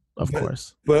course. But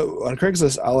on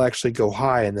Craigslist, I'll actually go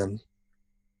high and then,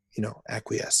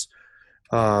 acquiesce.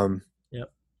 Yep.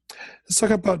 Let's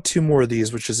talk about two more of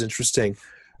these, which is interesting.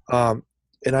 And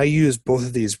I use both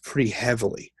of these pretty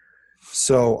heavily.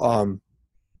 So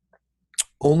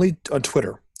only on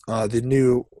Twitter, not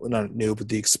new, but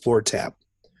the Explore tab.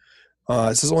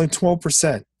 It says only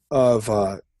 12%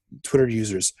 of Twitter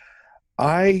users.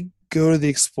 I go to the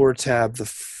Explore tab the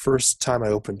first time I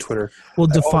open Twitter. Well,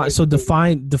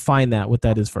 define that, what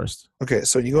that is first. Okay,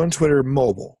 so you go on Twitter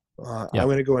mobile. Yep. I'm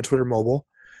going to go on Twitter mobile,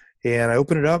 and I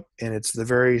open it up, and it's the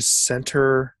very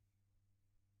center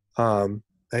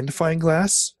magnifying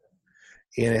glass,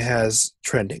 and it has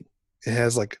trending. It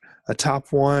has like a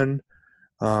top one,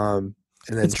 and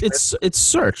then it's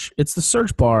search. It's the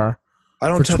search bar. I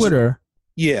don't for touch Twitter. It.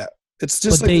 Yeah, it's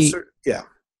just But like they-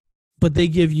 But they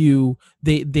give you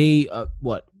they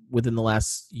what, within the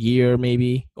last year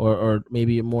maybe or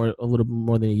maybe a little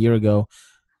more than a year ago,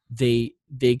 they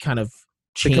kind of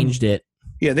changed it.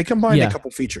 Yeah, they combined Yeah. a couple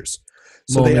features.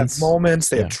 So they have moments,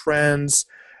 they have trends,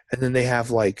 and then they have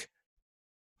like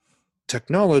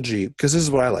technology, because this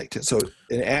is what I liked. So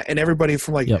and everybody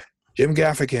from like Yep. Jim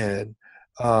Gaffigan,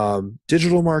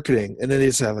 digital marketing, and then they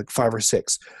just have like 5 or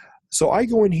 6. So I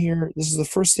go in here. This is the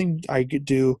first thing I could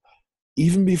do,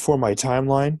 even before my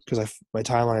timeline, because my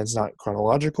timeline is not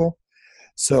chronological.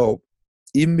 So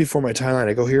even before my timeline,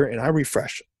 I go here and I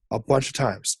refresh a bunch of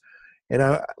times, and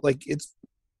it's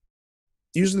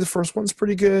usually the first one's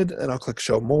pretty good, and I'll click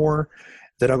show more.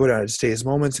 Then I'll go down to today's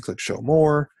moments and click show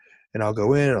more, and I'll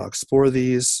go in and I'll explore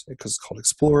these because it's called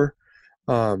Explore.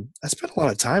 I spent a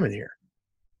lot of time in here.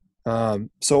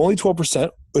 So only 12%,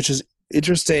 which is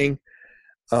interesting.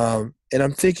 And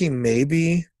I'm thinking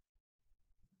maybe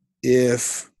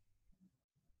if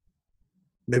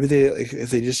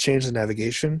they just change the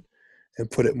navigation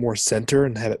and put it more center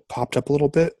and have it popped up a little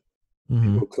bit,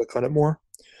 Mhm. people click on it more.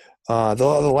 The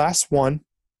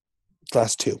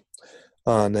last two,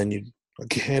 and then you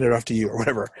hand it off to you or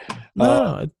whatever.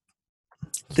 No,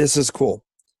 This is cool.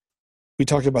 We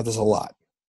talked about this a lot.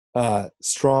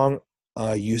 Strong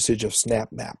usage of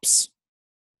Snap Maps.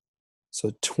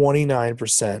 So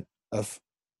 29% of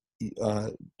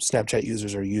Snapchat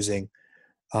users are using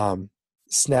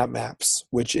Snap Maps,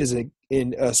 which is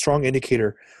a strong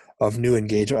indicator of new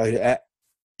engagement.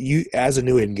 You as a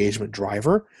new engagement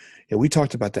driver, and we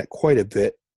talked about that quite a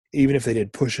bit, even if they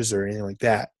did pushes or anything like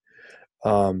that.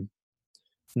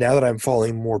 Now that I'm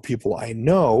following more people I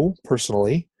know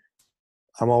personally,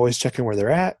 I'm always checking where they're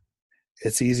at.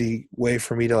 It's an easy way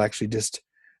for me to actually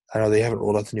I know they haven't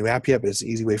rolled out the new app yet, but it's an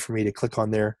easy way for me to click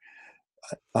on their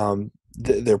emoji,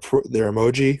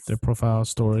 their profile,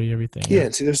 story, everything. yeah,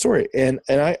 and see their story. And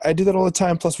I do that all the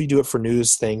time. Plus, we do it for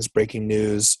news things, breaking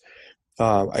news.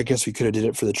 I guess we could have did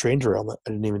it for the train derailment. I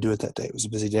didn't even do it that day. It was a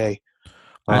busy day.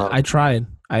 I tried.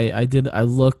 I did. I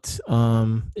looked.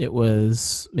 It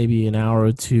was maybe an hour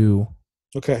or two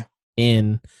Okay.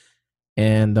 in,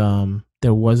 and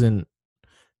there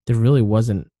really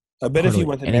wasn't. I bet if you hardly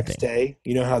went the anything. next day,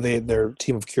 you know how their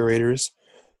team of curators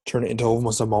turn it into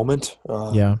almost a moment.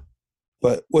 Yeah.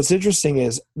 But what's interesting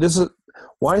is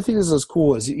why I think this is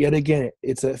cool is yet again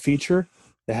it's a feature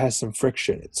that has some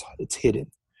friction. It's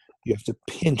hidden. You have to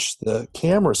pinch the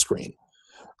camera screen,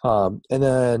 and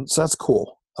then so that's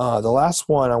cool. The last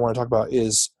one I want to talk about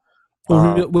is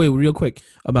Real quick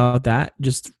about that.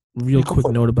 Just real quick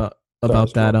note about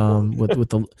that. With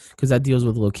the because that deals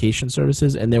with location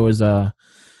services, and there was a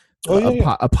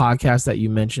podcast that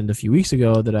you mentioned a few weeks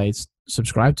ago that I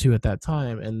subscribed to at that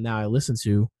time, and now I listen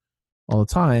to all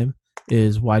the time.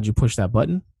 Is why'd you push that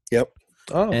button? Yep.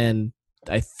 Oh. And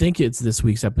I think it's this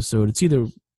week's episode.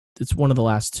 It's one of the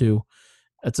last two.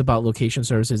 It's about location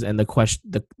services, and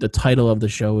the title of the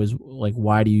show is like,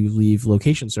 why do you leave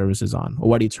location services on, or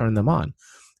why do you turn them on?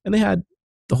 And they had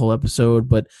the whole episode,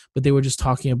 but they were just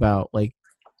talking about like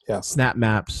Snap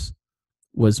Maps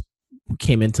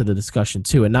came into the discussion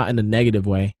too, and not in a negative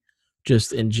way,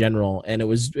 just in general, and it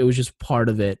was just part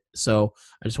of it. So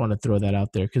I just want to throw that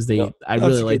out there because No, I that's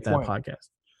really a like good that point. podcast.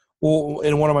 Well,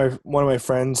 and one of my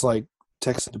friends like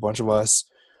texted a bunch of us.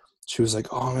 She was like,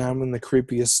 "Oh man, I'm in the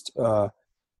creepiest."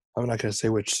 I'm not going to say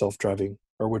which self-driving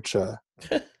or which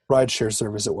rideshare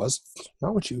service it was.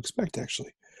 Not what you expect,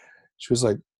 actually. She was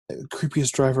like,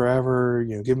 "Creepiest driver ever."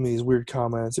 You know, giving me these weird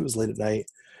comments. It was late at night,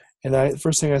 and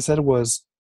first thing I said was,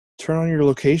 "Turn on your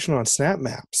location on Snap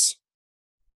Maps."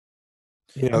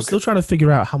 You know, I'm still trying to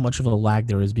figure out how much of a lag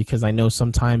there is because I know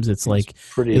sometimes it's like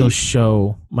pretty. it'll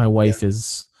show my wife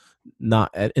is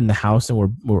not in the house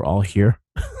and we're all here.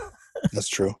 That's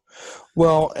true.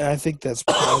 Well, and I think that's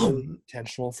probably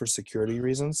intentional for security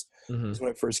reasons. Because when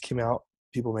it first came out,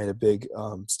 people made a big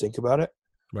stink about it.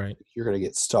 Right. You're going to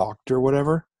get stalked or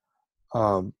whatever.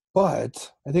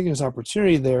 But I think there's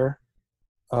opportunity there.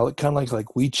 Kind of like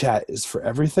WeChat is for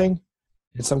everything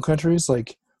in some countries.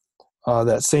 Like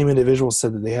that same individual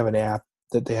said that they have an app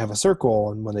that they have a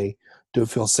circle, and when they do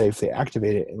feel safe, they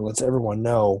activate it and lets everyone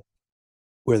know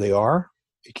where they are.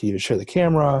 You can even share the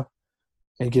camera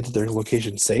and get to their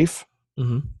location safe.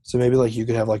 Mm-hmm. So maybe like you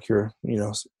could have like your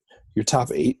top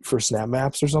 8 for Snap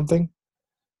Maps or something,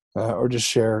 or just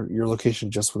share your location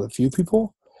just with a few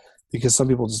people, because some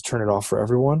people just turn it off for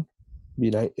everyone.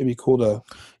 It'd be cool to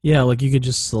like you could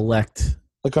just select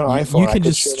like on iPhone. You I could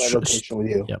could just share my location with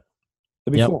you. Yep.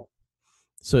 That'd be cool.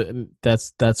 So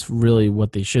that's really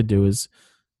what they should do is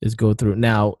go through.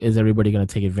 Now, is everybody going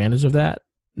to take advantage of that?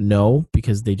 No,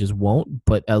 because they just won't.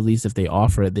 But at least if they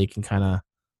offer it, they can kind of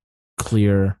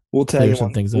clear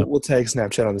some things up. We'll tag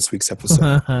Snapchat on this week's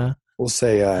episode. We'll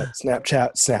say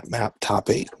Snapchat Snap Map top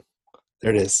 8.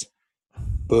 There it is.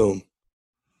 Boom.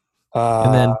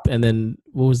 And then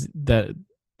what was that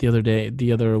the other day?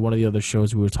 One of the other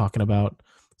shows we were talking about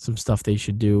some stuff they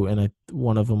should do, and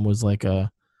one of them was like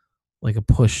a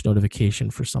push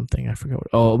notification for something. I forgot.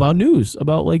 About news,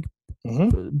 about like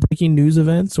breaking news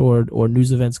events or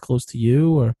news events close to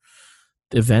you or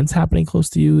events happening close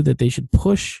to you, that they should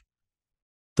push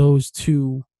those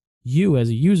to you as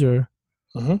a user.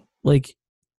 Like,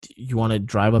 you want to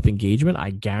drive up engagement? I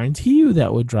guarantee you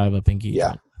that would drive up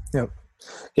engagement. Yeah.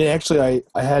 And actually,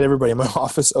 I had everybody in my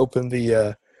office open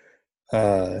the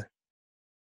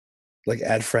like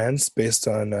add friends based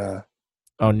on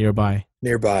nearby.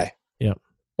 Yep.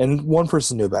 And one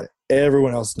person knew about it.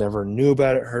 Everyone else never knew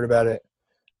about it, heard about it,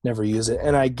 never used it.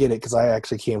 And I get it, because I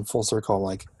actually came full circle. I'm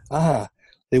like,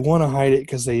 they want to hide it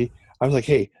because I was like,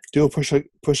 hey, do a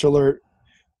push alert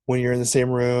when you're in the same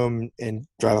room and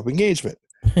drive up engagement.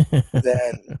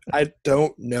 Then I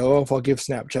don't know if I'll give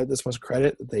Snapchat this much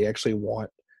credit that they actually want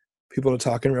people to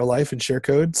talk in real life and share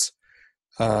codes.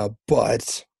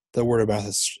 But the word of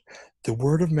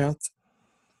mouth.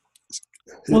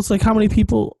 Well, it's like how many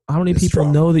people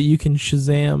know that you can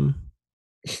Shazam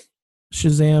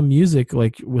music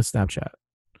like with Snapchat,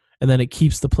 and then it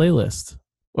keeps the playlist,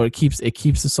 or it keeps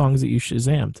the songs that you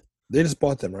Shazammed. They just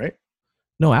bought them, right?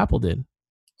 No, Apple did.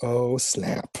 Oh,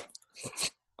 snap.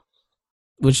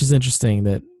 Which is interesting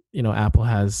that, Apple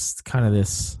has kind of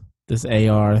this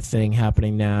AR thing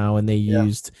happening now, and they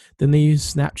used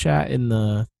Snapchat in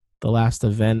the last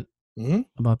event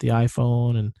about the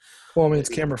iPhone. And well, I mean, it's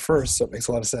camera first, so it makes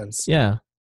a lot of sense. Yeah.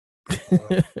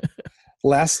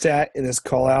 Last stat in this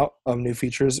call out of new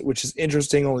features, which is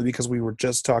interesting only because we were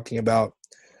just talking about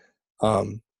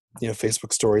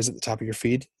Facebook stories at the top of your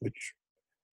feed, which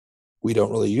we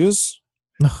don't really use.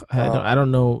 I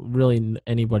don't know really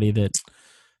anybody that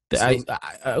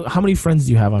how many friends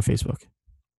do you have on Facebook?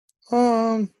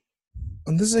 On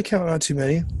this account, not too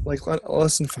many, like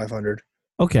less than 500.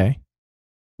 Okay.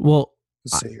 Well,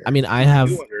 I mean, I have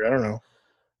 200, I don't know.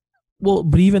 Well,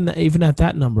 but even at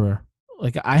that number,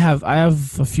 like I have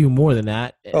a few more than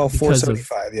that. Oh,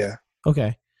 475, yeah.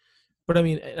 Okay. But I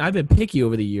mean, I've been picky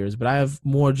over the years, but I have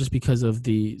more just because of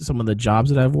some of the jobs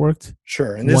that I've worked.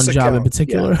 Sure. And one job in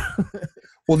particular. Yeah.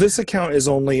 Well, this account is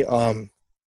only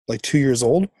like 2 years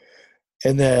old,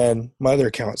 and then my other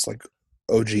account's like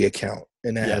OG account,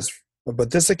 and it has.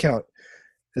 But this account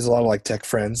is a lot of like tech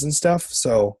friends and stuff.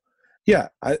 So yeah,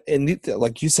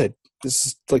 like you said, this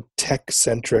is like tech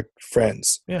centric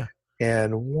friends. Yeah.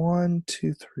 And 1,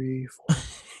 2, 3, 4,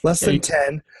 less than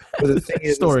 10. But the thing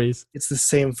is, stories. It's the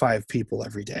same 5 people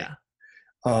every day.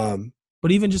 Yeah.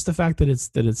 But even just the fact that it's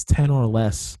 10 or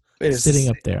less sitting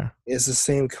up there, it's the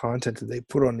same content that they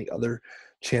put on the other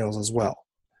channels as well.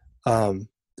 And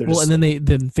then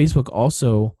Facebook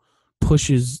also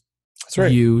pushes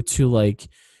you to, like,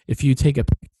 if you take a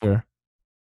picture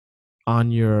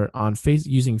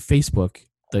using Facebook,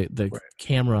 the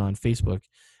camera on Facebook,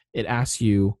 it asks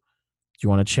you you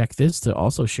want to check this to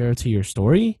also share it to your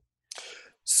story?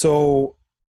 So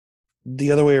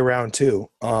the other way around too.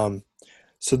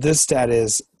 So this stat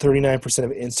is 39%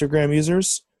 of Instagram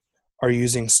users are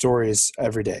using stories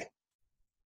every day.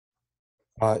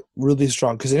 Really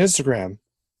strong, because in Instagram,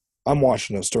 I'm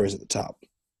watching those stories at the top,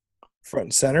 front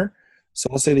and center. So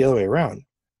I'll say the other way around.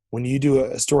 When you do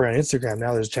a story on Instagram,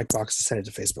 now there's a checkbox to send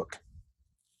it to Facebook.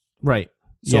 Right.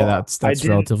 So yeah, that's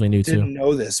relatively new too. I didn't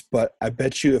know this, but I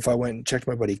bet you if I went and checked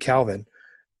my buddy Calvin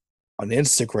on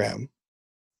Instagram,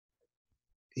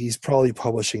 he's probably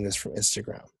publishing this from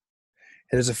Instagram.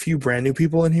 And there's a few brand new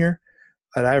people in here,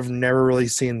 and I've never really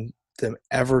seen them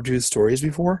ever do stories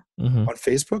before on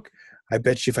Facebook. I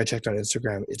bet you if I checked on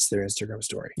Instagram, it's their Instagram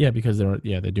story. Yeah, because they're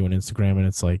doing Instagram, and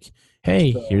it's like,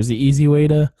 hey, here's the easy way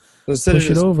to instead push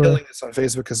of just it over. killing this on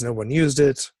Facebook because no one used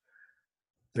it,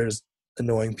 there's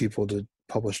annoying people to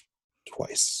publish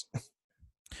twice.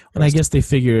 And I guess they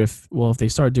figure if they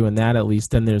start doing that, at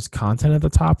least then there's content at the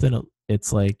top. Then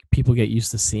it's like people get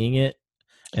used to seeing it,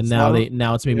 and now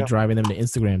it's maybe driving them to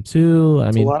Instagram too.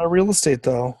 I mean, a lot of real estate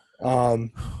though.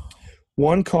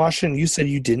 One caution: you said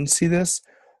you didn't see this.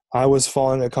 I was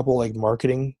following a couple like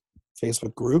marketing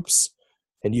Facebook groups,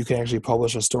 and you can actually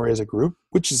publish a story as a group,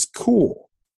 which is cool.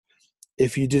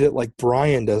 If you did it like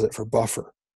Brian does it for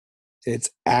Buffer, it's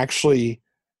actually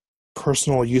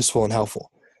personal, useful, and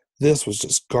helpful. This was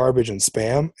just garbage and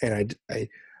spam, and I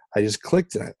just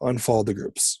clicked and I unfollowed the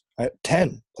groups.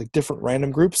 10 like different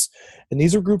random groups, and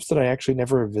these are groups that I actually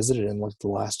never visited in like the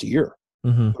last year.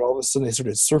 But all of a sudden they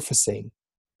started surfacing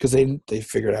because they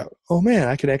figured out, oh man,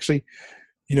 I can actually,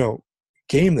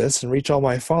 game this and reach all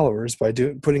my followers by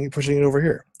pushing it over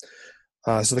here.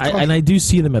 So I do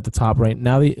see them at the top right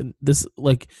now.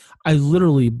 I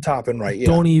literally top and right,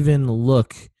 don't even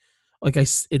look. Like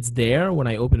it's there when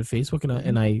I open Facebook,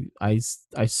 and I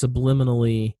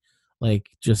subliminally like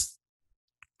just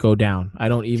go down. I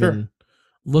don't even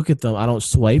look at them. I don't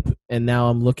swipe, and now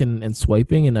I'm looking and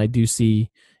swiping, and I do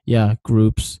see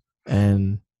groups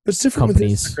and but it's different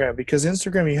companies. With Instagram, because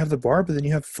Instagram you have the bar, but then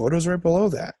you have photos right below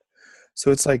that,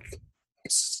 so it's like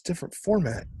it's a different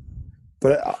format.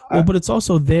 But but it's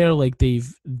also there. Like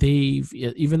they've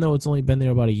even though it's only been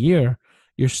there about a year,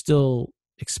 you're still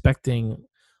expecting.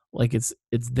 Like it's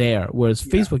there. Whereas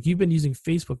Facebook, you've been using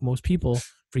Facebook, most people,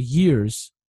 for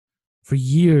years,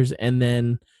 and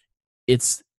then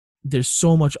there's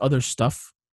so much other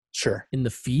stuff in the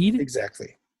feed.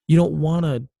 Exactly. You don't want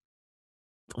to,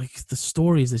 like, the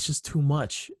stories, it's just too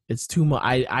much. It's too much.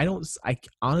 I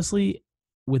honestly,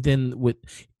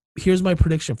 here's my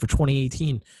prediction for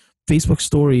 2018, Facebook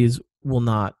stories will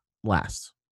not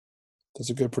last. That's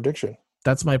a good prediction.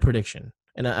 That's my prediction.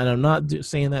 And I'm not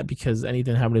saying that because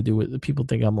anything having to do with people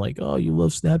think I'm like, oh, you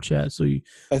love Snapchat, so you.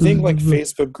 I think like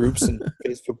Facebook groups and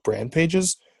Facebook brand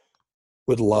pages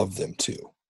would love them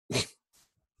too,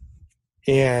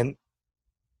 and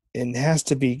it has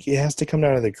to come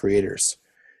down to the creators.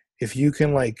 If you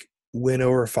can like win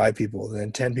over 5 people,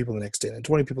 then 10 people the next day, then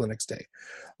 20 people the next day,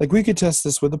 like we could test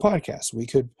this with the podcast. We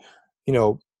could,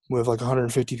 with like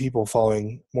 150 people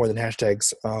following more than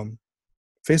hashtags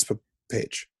Facebook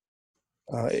page.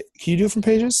 Can you do it from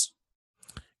pages?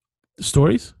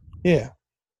 Stories? Yeah.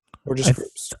 Or just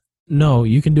groups? No,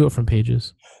 you can do it from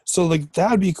pages. So like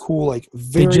that would be cool. Like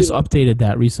they just updated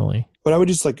that recently. But I would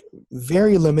just like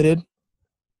very limited,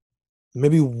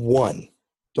 maybe 1.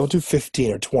 Don't do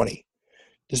 15 or 20.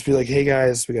 Just be like, hey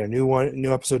guys, we got a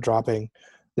new episode dropping.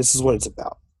 This is what it's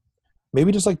about.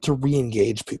 Maybe just like to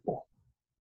re-engage people,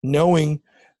 knowing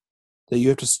that you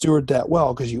have to steward that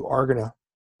well because you are gonna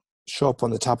show up on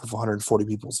the top of 140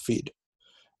 people's feed.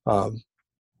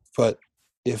 But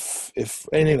if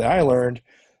anything that I learned,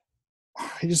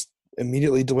 I just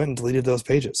immediately went and deleted those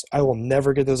pages. I will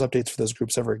never get those updates for those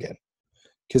groups ever again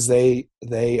because they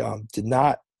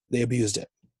abused it.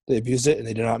 They abused it and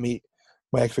they did not meet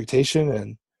my expectation,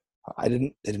 and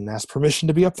they didn't ask permission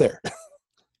to be up there.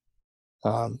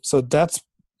 So that's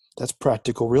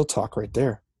practical real talk right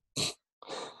there.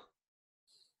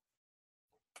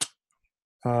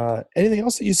 Anything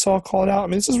else that you saw call it out? I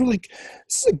mean, this is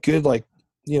a good, like,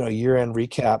 year-end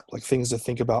recap, like things to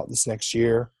think about this next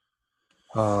year.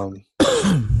 Well,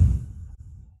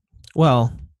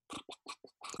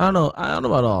 I don't know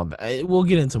about all of that. We'll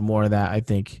get into more of that, I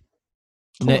think.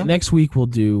 Okay. Next week we'll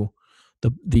do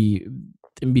the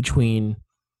in between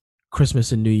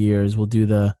Christmas and New Year's, we'll do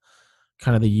the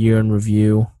kind of the year in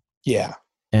review. Yeah.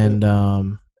 And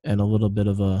a little bit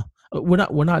of a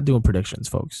we're not doing predictions,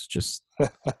 folks. Just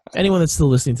anyone that's still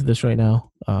listening to this right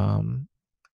now,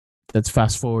 that's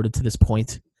fast forwarded to this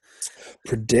point.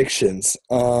 Predictions.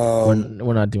 We're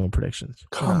not doing predictions.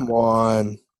 Come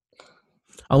on.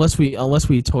 Unless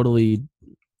we totally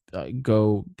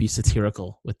go be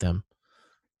satirical with them,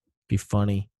 be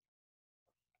funny.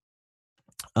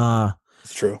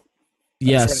 It's true.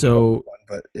 Yeah. So,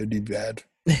 but it'd be bad.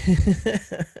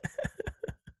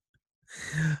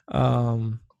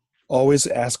 Always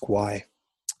ask why.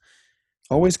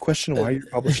 Always question why you're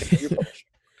publishing.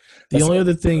 The only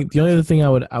other thing I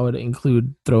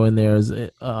would throw in there is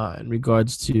in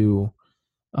regards to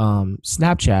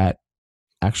Snapchat.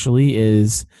 Actually,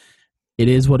 is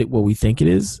what we think it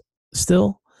is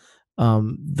still.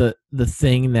 The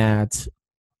thing that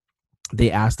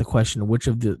they asked the question, which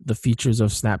of the features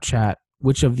of Snapchat,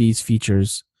 which of these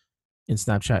features in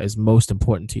Snapchat is most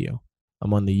important to you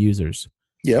among the users?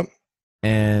 Yep.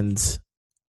 And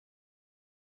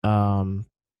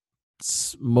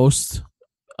most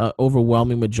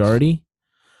overwhelming majority,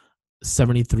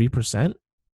 73%,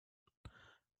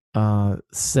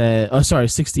 said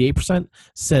 68%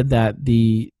 said that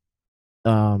the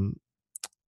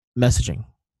messaging.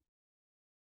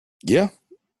 Yeah,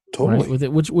 totally. Right? With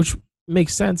it, which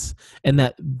makes sense. And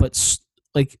that, but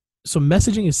so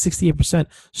messaging is 68%,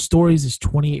 stories is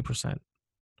 28%.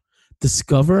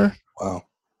 Discover, wow,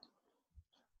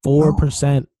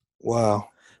 4%. Wow.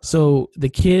 So the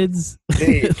kids,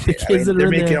 they're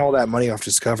making all that money off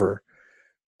Discover,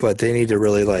 but they need to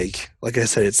really like I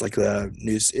said, it's like the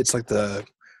news, it's like the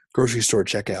grocery store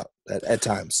checkout at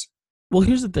times. Well,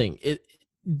 here's the thing.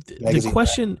 The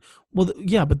question, but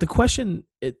the question,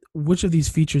 which of these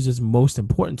features is most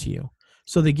important to you?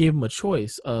 So they gave them a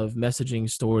choice of messaging,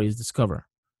 stories, Discover,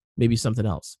 maybe something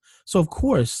else. So of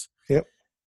course, yep.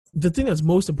 The thing that's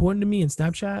most important to me in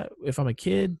Snapchat, if I'm a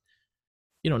kid,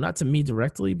 not to me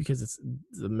directly, because it's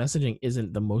the messaging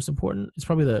isn't the most important. It's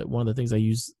probably one of the things I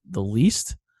use the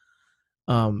least.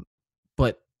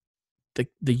 But the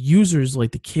users,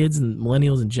 like the kids and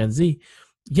millennials and Gen Z,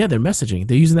 yeah, they're messaging.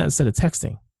 They're using that instead of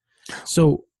texting.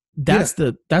 So that's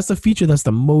the feature that's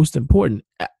the most important.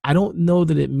 I don't know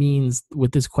that it means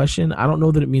with this question. I don't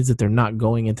know that it means that they're not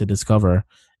going into Discover.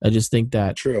 I just think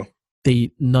that true.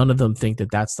 None of them think that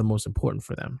that's the most important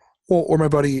for them. Well, or my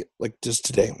buddy, like just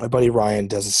today, my buddy Ryan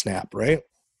does a snap, right?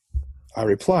 I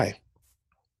reply.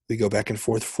 We go back and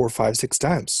forth 4, 5, 6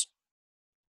 times.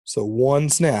 So one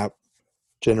snap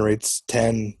generates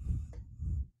 10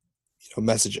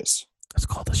 messages. That's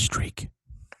called a streak.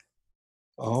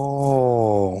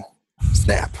 Oh,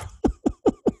 snap.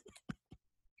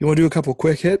 You want to do a couple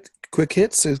quick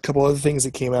hits? A couple other things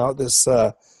that came out this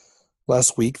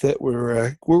last week that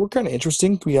were kind of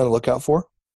interesting to be on the lookout for.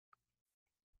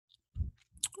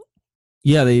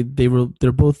 Yeah,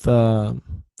 they're both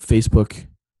Facebook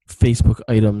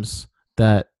items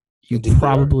that you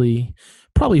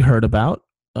probably heard about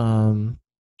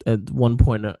at one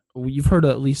point. You've heard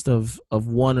at least of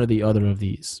one or the other of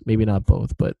these, maybe not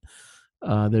both, but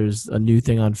there's a new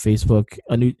thing on Facebook.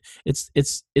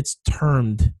 It's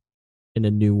termed in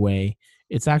a new way.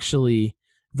 It's actually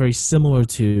very similar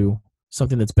to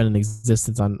something that's been in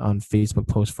existence on Facebook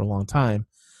posts for a long time.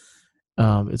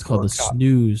 It's called the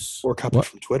snooze. Or a copy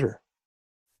from Twitter.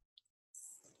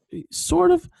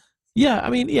 Sort of. Yeah, I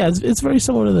mean, yeah, it's very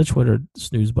similar to the Twitter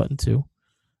snooze button too.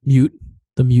 The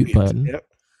mute button. Yep.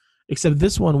 Except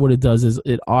this one, what it does is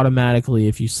it automatically,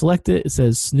 if you select it, it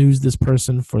says snooze this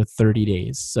person for 30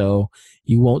 days. So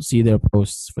you won't see their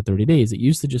posts for 30 days. It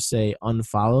used to just say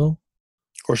unfollow.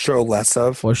 Or show less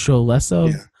of.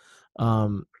 Yeah.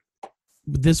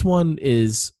 This one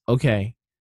is, okay,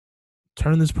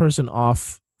 turn this person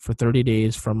off for 30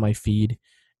 days from my feed.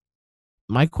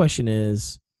 My question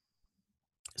is,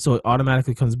 so it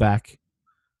automatically comes back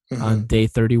on day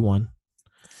 31.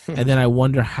 And then I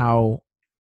wonder how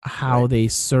they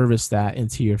service that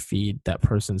into your feed, that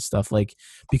person's stuff. Like,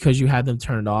 because you had them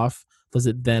turned off, does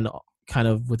it then kind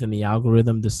of within the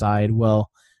algorithm decide, well,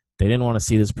 they didn't want to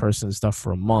see this person's stuff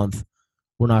for a month,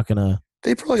 we're not going to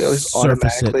They probably just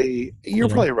automatically, you're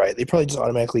probably right. They probably just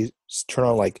automatically turn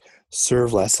on like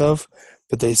serve less of,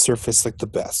 but they surface like the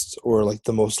best or like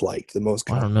the most liked, the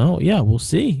most. I don't know. Yeah, we'll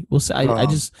see.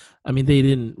 I mean, they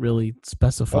didn't really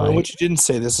specify. What you didn't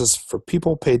say, this is for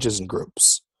people, pages, and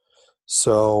groups.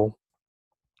 So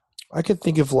I could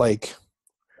think of like,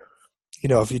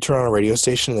 if you turn on a radio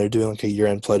station and they're doing like a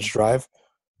year-end pledge drive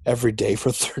every day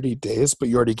for 30 days, but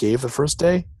you already gave the first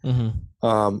day,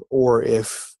 or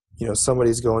if,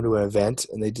 somebody's going to an event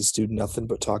and they just do nothing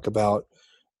but talk about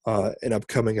an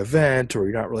upcoming event, or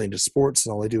you're not really into sports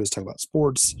and all they do is talk about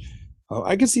sports.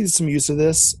 I can see some use of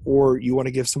this, or you want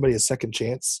to give somebody a second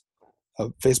chance, a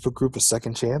Facebook group a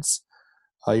second chance.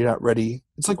 You're not ready.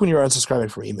 It's like when you're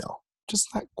unsubscribing from email,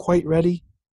 just not quite ready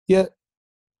yet.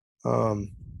 But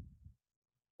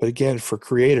again, for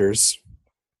creators,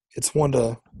 it's one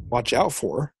to watch out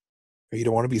for. You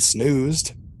don't want to be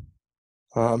snoozed.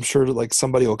 I'm sure like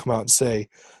somebody will come out and say,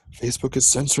 Facebook is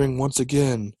censoring once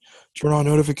again. Turn on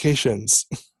notifications.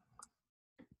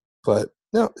 But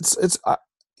no,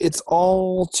 it's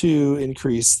all to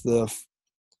increase the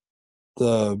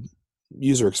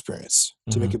user experience,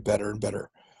 to make it better and better,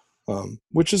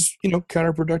 which is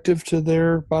counterproductive to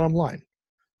their bottom line.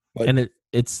 But, and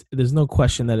there's no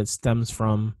question that it stems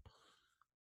from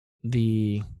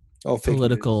the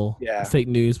political fake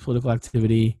news, political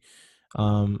activity.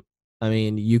 I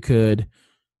mean, you could,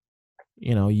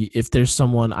 if there's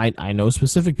someone, I know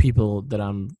specific people that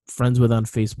I'm friends with on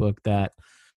Facebook that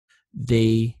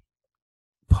they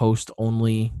post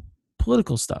only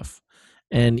political stuff.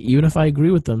 And even if I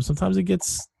agree with them, sometimes it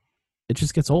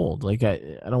just gets old. Like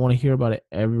I don't want to hear about it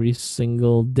every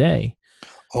single day.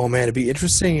 Oh man, it'd be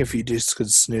interesting if you just could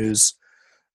snooze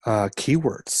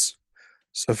keywords.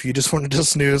 So if you just wanted to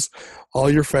snooze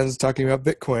all your friends talking about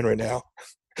Bitcoin right now,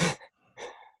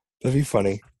 that'd be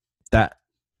funny.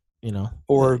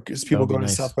 Or because people going to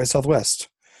South by Southwest,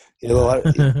 or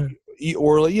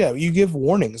you give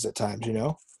warnings at times,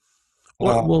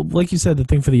 Well, like you said, the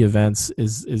thing for the events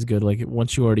is good. Like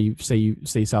once you already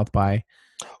say South by,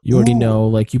 you already know,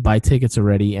 like you buy tickets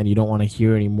already, and you don't want to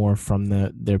hear any more from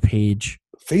their page.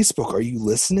 Facebook, are you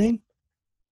listening?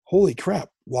 Holy crap!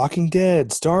 Walking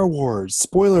Dead, Star Wars,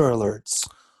 spoiler alerts.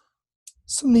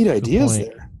 Some neat ideas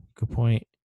there. Good point.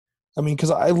 I mean,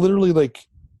 because I literally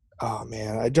oh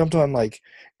man, I jumped on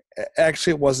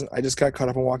actually it wasn't. I just got caught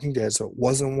up on Walking Dead, so it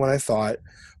wasn't what I thought.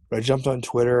 But I jumped on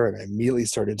Twitter and I immediately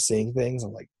started seeing things.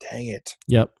 I'm like, dang it.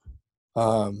 Yep.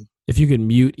 If you could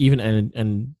mute even,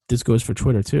 and this goes for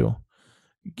Twitter too,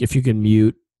 if you can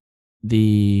mute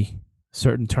the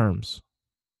certain terms.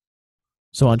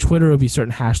 So on Twitter, it would be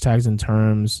certain hashtags and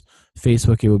terms.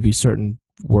 Facebook, it would be certain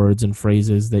words and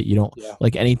phrases that you don't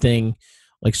like. Anything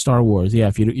like Star Wars. Yeah,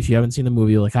 if you haven't seen the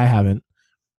movie, like I haven't,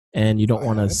 and you don't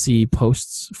want to see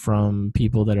posts from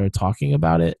people that are talking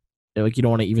about it, like you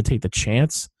don't want to even take the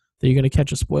chance that you're going to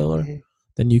catch a spoiler,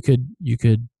 then you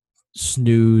could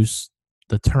snooze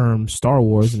the term Star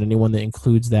Wars, and anyone that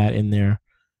includes that in the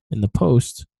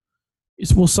post.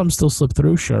 Well, some still slip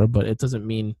through, sure, but it doesn't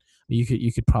mean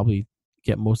you could probably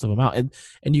get most of them out, and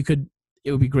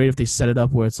it would be great if they set it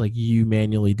up where it's like you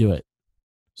manually do it,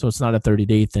 so it's not a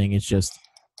 30-day thing. It's just,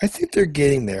 I think they're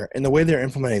getting there, and the way they're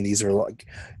implementing these are like,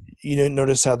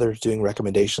 notice how they're doing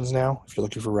recommendations now. If you're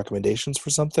looking for recommendations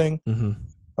for something,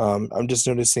 I'm just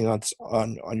noticing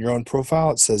on your own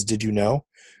profile it says "Did you know?"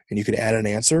 and you can add an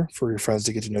answer for your friends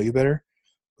to get to know you better.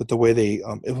 But the way they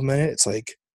implement it, it's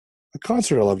like a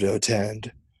concert I love to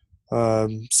attend,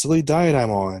 silly diet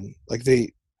I'm on. Like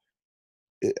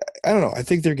I don't know. I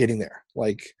think they're getting there.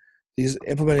 Like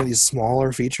implementing these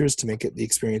smaller features to make the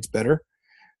experience better.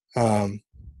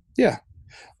 Yeah.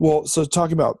 Well, so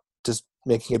talking about just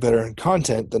making it better in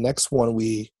content, the next one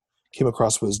we came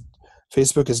across was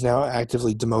Facebook is now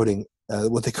actively demoting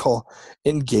what they call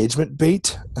engagement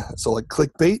bait. So like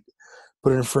clickbait,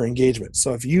 put in for engagement.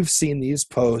 So if you've seen these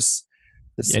posts,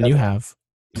 and you have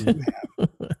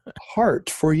heart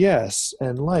for yes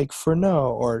and like for no,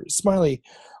 or smiley,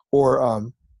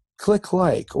 or click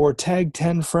like, or tag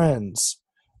 10 friends.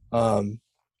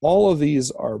 All of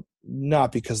these are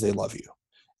not because they love you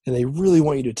and they really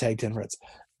want you to tag 10 friends.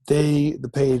 The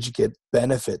page get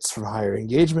benefits from higher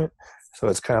engagement. So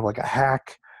it's kind of like a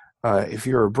hack. If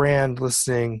you're a brand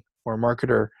listening or a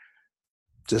marketer,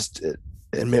 just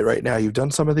admit right now you've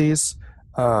done some of these.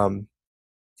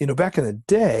 Back in the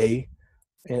day,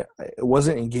 it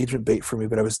wasn't engagement bait for me,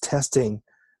 but I was testing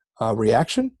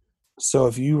reaction. So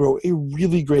if you wrote a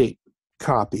really great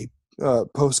copy,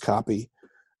 post copy,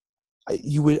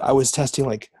 I was testing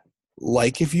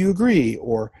like if you agree,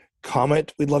 or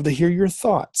comment, we'd love to hear your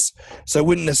thoughts. So I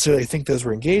wouldn't necessarily think those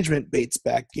were engagement baits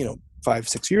back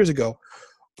 5-6 years ago.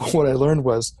 But what I learned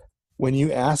was when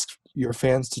you ask your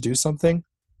fans to do something,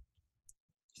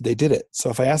 they did it. So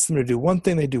if I asked them to do one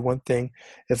thing, they do one thing.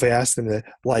 If I asked them to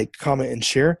like, comment, and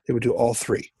share, they would do all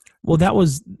three. Well,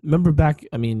 remember back,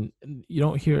 I mean,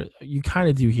 you kind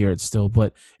of do hear it still,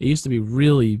 but it used to be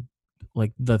really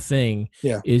like the thing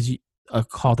is a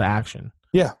call to action.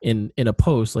 Yeah. In a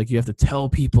post, like you have to tell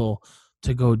people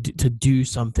to go to do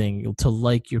something, to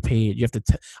like your page. You have to.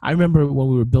 I remember when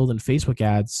we were building Facebook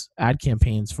ad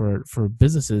campaigns for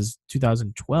businesses,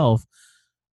 2012,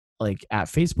 like at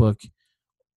Facebook,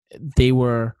 we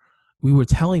were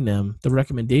telling them the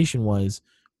recommendation was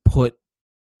put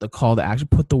the call to action.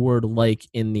 Put the word like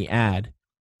in the ad,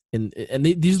 and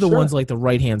these are the Sure. ones like the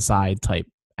right hand side type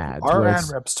ads. Our where ad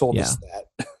it's- reps told yeah. us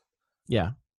that.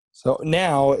 Yeah, So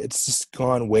now it's just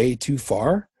gone way too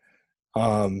far.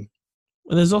 and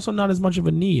there's also not as much of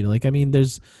a need. Like, I mean,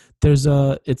 it's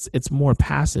more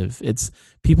passive. It's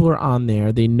people are on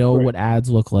there. They know Right. what ads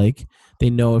look like. They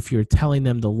know if you're telling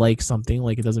them to like something,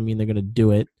 like it doesn't mean they're going to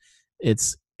do it.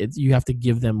 It's you have to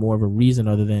give them more of a reason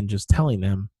other than just telling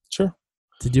them Sure.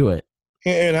 to do it.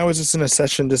 And I was just in a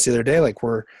session just the other day, like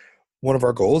one of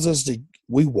our goals is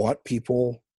we want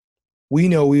people, we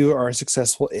know we are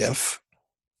successful if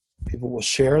people will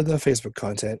share the Facebook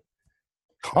content,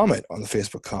 comment on the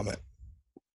Facebook comment,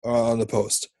 on the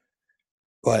post.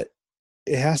 But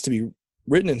it has to be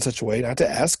written in such a way, not to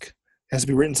ask, it has to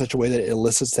be written in such a way that it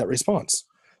elicits that response.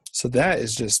 So that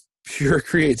is just pure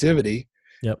creativity.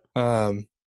 Yep.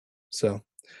 So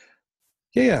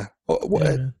yeah.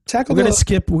 Tackle We're gonna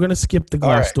skip the All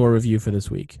right. Glassdoor review for this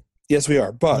week. Yes, we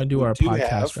are. But We're gonna do we our do podcast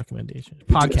have- recommendation. we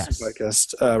do have some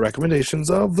podcast recommendations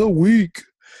of the week,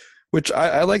 which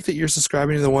I like that you're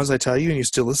subscribing to the ones I tell you and you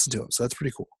still listen to them. So that's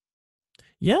pretty cool.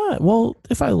 Yeah, well,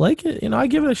 if I like it, I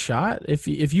give it a shot. If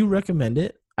you recommend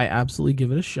it, I absolutely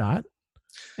give it a shot.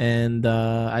 And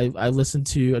I try to listen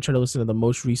to the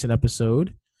most recent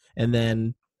episode, and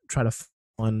then try to find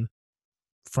one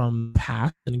from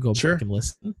past and go Sure. back and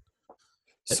listen.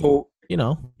 So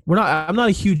I'm not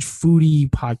a huge foodie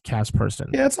podcast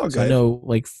person. yeah, it's all good. So I know,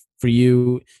 like, for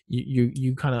you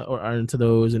kind of are into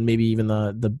those, and maybe even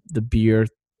the beer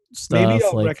stuff. Maybe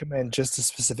I'll like, recommend just a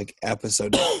specific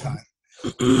episode at a time.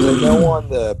 I know on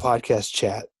the podcast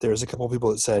chat, there's a couple of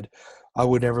people that said, I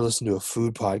would never listen to a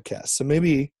food podcast. So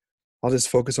maybe I'll just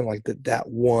focus on like that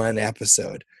one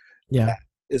episode. yeah.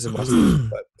 Is a must.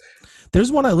 But There's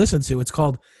one I listen to. It's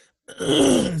called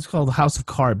House of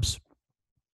Carbs.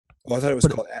 I thought it was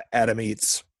called Adam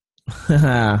Eats.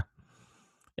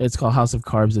 It's called House of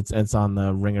Carbs. It's on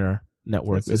the Ringer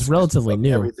network. It's relatively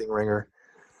new. Everything Ringer.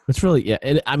 It's really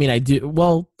I do.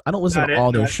 Well, I don't listen Not to it,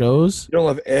 all their not- shows. You don't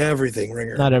love everything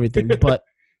Ringer. Not everything, but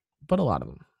a lot of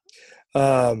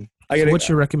them. What's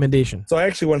your recommendation? So I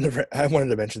actually wanted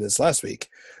to mention this last week.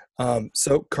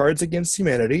 So Cards Against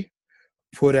Humanity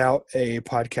put out a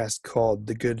podcast called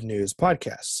The Good News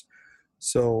Podcast.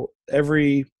 So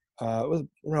every around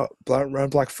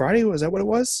Black Friday, was that what it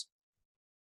was?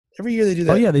 Every year they do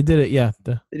that. Oh yeah, they did it. Yeah,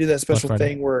 They do that special Friday.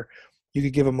 thing where you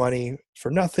could give them money for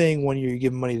nothing. One year you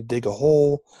give them money to dig a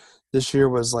hole. This year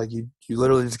was like you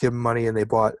literally just give them money and they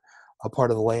bought a part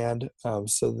of the land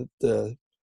so that the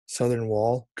southern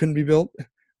wall couldn't be built.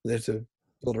 They had to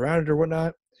build around it or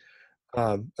whatnot.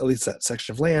 At least that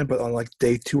section of land. But on like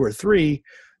day 2 or 3,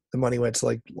 the money went to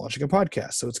like launching a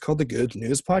podcast. So it's called the Good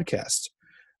News Podcast.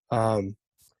 And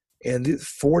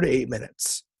 4 to 8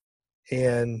 minutes.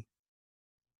 And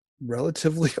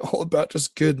relatively all about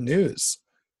just good news.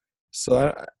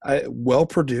 So I well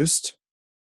produced.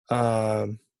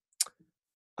 I'm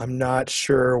not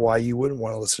sure why you wouldn't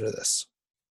want to listen to this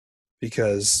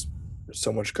because there's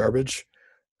so much garbage.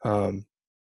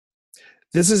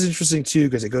 This is interesting too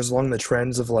because it goes along the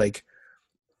trends of like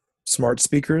smart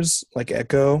speakers like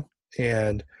Echo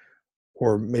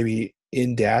or maybe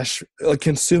in Dash, like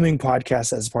consuming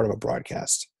podcasts as part of a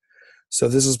broadcast. So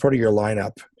if this is part of your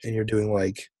lineup and you're doing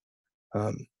like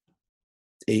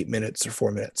 8 minutes or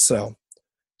 4 minutes. So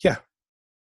yeah,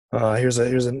 here's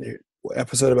an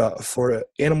episode about a Florida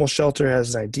animal shelter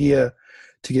has an idea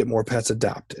to get more pets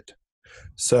adopted.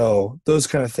 So those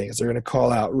kind of things, they're going to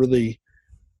call out really,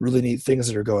 really neat things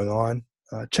that are going on.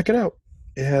 Check it out.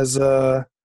 It has,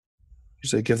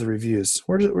 usually give the reviews.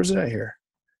 Where's it at here?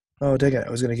 Oh, dang it.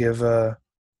 I was going to give how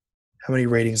many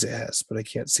ratings it has, but I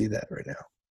can't see that right now.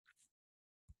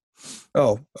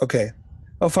 Oh, okay.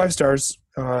 Oh, 5 stars,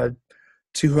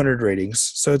 200 ratings.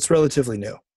 So it's relatively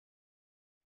new.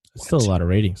 Still a lot of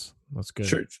ratings. That's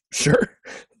good. Sure.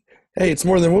 Hey, it's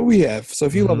more than what we have. So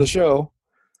if you love the show,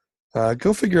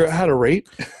 go figure out how to rate.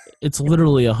 It's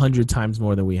literally 100 times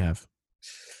more than we have.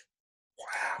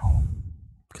 Wow.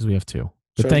 Because we have 2.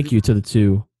 But So- thank you to the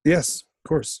 2 Yes, of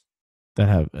course. that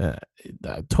have.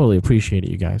 I totally appreciate it,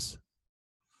 you guys.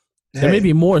 There Hey, may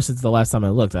be more since the last time I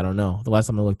looked. I don't know. The last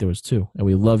time I looked, there was 2, and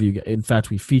we love you. In fact,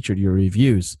 we featured your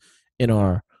reviews in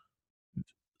our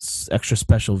extra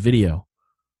special video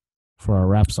for our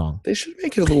rap song. they should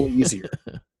make it a little easier.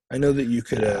 I know that you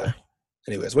could.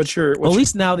 Anyways, what's your? Well, at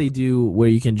least now they do where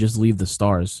you can just leave the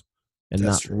stars and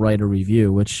That's not true. write a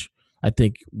review, which I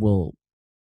think will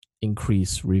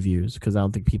increase reviews because I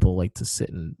don't think people like to sit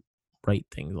and write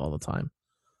things all the time.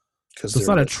 because So it's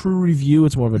not a true review;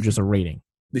 it's more of just a rating.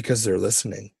 because they're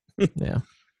listening. Yeah.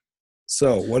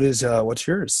 So what's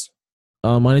yours?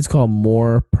 Mine is called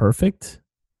More Perfect,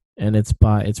 and it's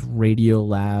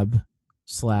Radiolab /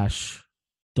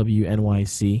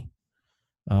 WNYC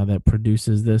that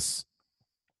produces this.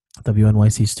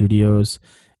 WNYC Studios.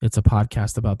 It's a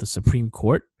podcast about the Supreme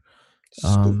Court.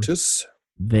 SCOTUS.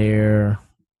 There,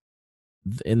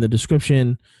 in the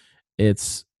description,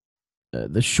 it's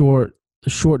the short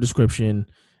description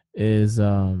is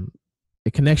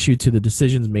it connects you to the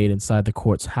decisions made inside the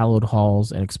court's hallowed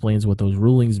halls and explains what those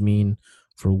rulings mean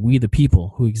for we the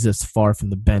people who exist far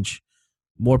from the bench.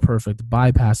 More Perfect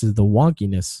bypasses the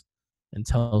wonkiness and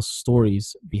tells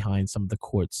stories behind some of the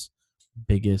court's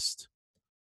biggest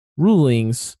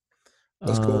rulings.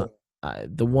 That's cool.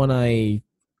 The one I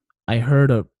heard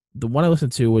of, the one I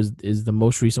listened to is the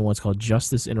most recent one. It's called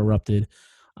Justice Interrupted.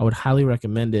 I would highly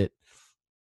recommend it.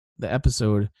 The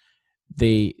episode,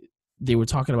 they were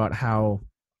talking about how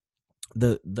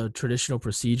the traditional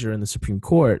procedure in the Supreme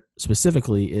Court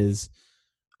specifically is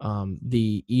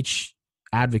each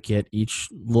advocate, each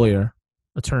lawyer,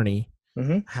 attorney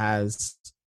has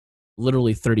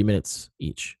literally 30 minutes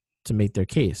each to make their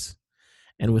case.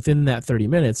 And within that 30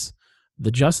 minutes,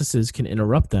 the justices can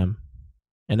interrupt them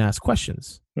and ask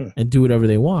questions and do whatever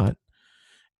they want.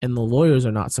 And the lawyers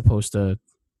are not supposed to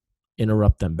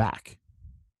interrupt them back.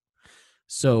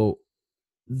 So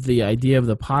the idea of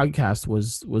the podcast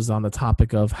was on the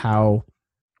topic of how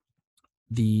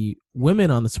the women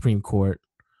on the Supreme Court,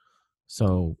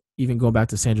 so even going back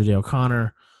to Sandra Day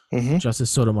O'Connor,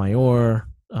 Justice Sotomayor,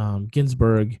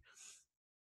 Ginsburg,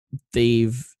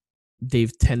 they've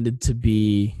tended to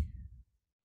be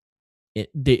a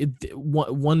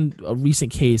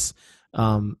recent case.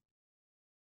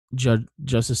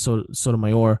 Justice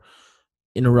Sotomayor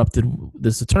interrupted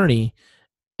this attorney,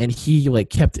 and he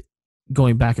kept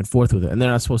going back and forth with it, and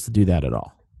they're not supposed to do that at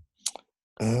all.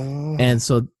 And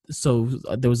so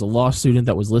there was a law student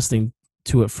that was listening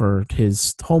to it for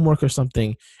his homework or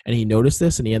something, and he noticed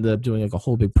this, and he ended up doing a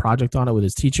whole big project on it with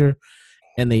his teacher,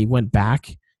 and they went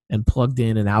back and plugged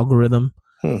in an algorithm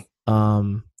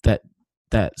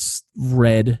that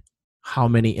read how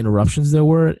many interruptions there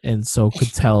were, and so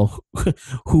could tell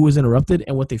who was interrupted.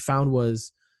 And what they found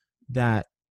was that,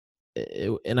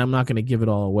 and I'm not going to give it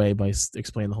all away by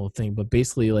explaining the whole thing, but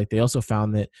basically, they also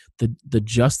found that the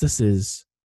justices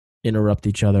interrupt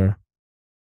each other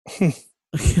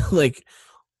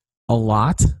a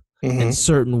lot, and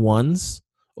certain ones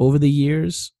over the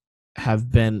years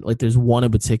have been there's one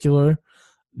in particular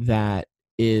that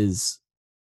is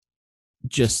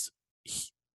just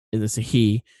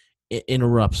he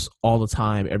interrupts all the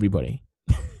time everybody.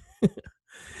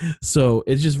 So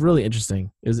it's just really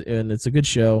interesting, and it's a good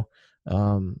show.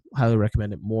 Highly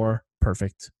recommend it. More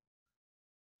Perfect.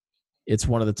 It's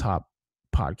one of the top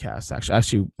podcasts.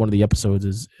 Actually, one of the episodes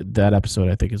is that episode.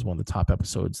 I think is one of the top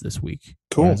episodes this week.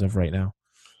 Cool. As of right now,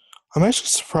 I'm actually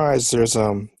surprised. There's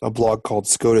a blog called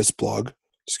SCOTUS blog.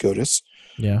 SCOTUS.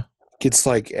 Yeah. It's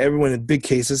when big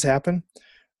cases happen,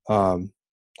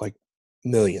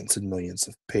 millions and millions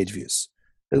of page views.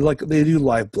 They do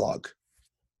live blogging.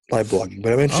 But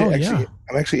I'm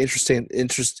actually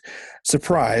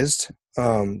surprised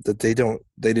that they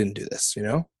didn't do this.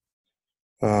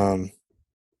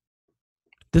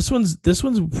 This one's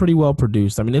pretty well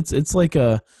produced. I mean, it's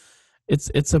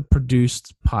a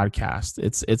produced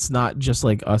podcast. It's not just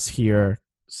like us here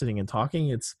sitting and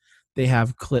talking. They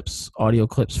have audio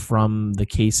clips from the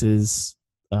cases,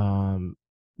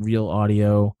 real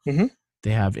audio.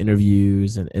 They have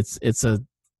interviews, and it's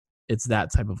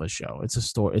that type of a show. It's a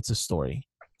story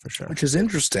for sure. Which is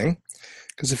interesting,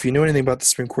 because if you know anything about the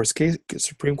Supreme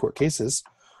Court cases,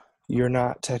 you're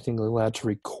not technically allowed to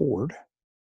record,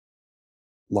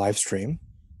 live stream,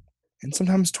 and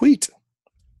sometimes tweet.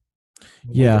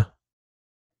 Yeah.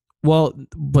 Well,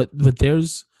 but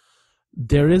there's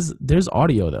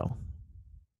audio though.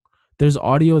 There's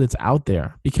audio that's out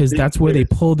there, because that's where they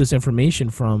pulled this information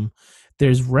from.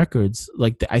 There's records.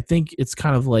 I think it's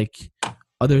kind of like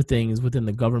other things within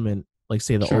the government,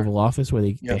 say the Oval Office, where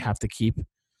they have to keep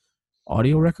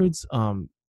audio records.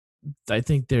 I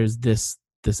think there's this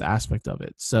aspect of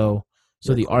it. So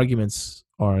the arguments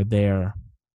are there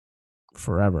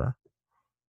forever.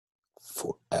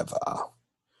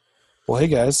 Well, hey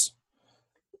guys,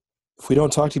 if we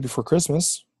don't talk to you before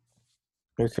Christmas,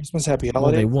 Merry Christmas, Happy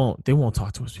Holiday. Well, they won't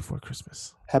talk to us before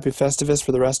Christmas. Happy Festivus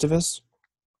for the rest of us.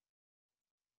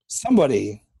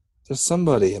 There's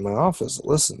somebody in my office that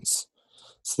listens,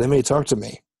 so they may talk to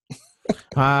me.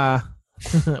 Well,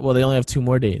 they only have 2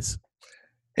 more days.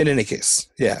 In any case,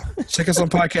 yeah. Check us on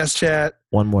Podcast Chat.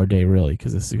 1 more day, really,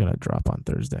 because this is going to drop on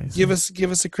Thursdays. Give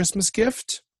us a Christmas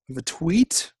gift of a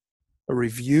tweet. a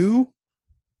review,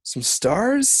 some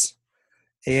stars,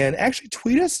 and actually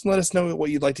tweet us and let us know what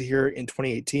you'd like to hear in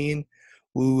 2018.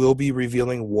 We will be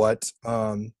revealing what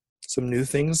some new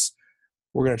things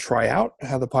we're going to try out,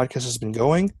 how the podcast has been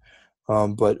going,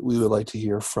 but we would like to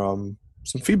hear from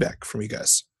some feedback from you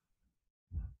guys.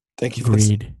 Thank you.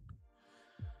 Agreed.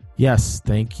 Yes,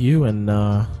 thank you, and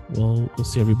we'll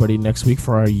see everybody next week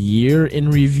for our year in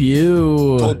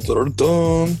review. Dun, dun,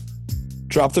 dun.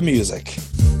 Drop the music.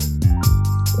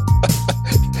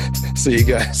 See you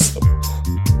guys.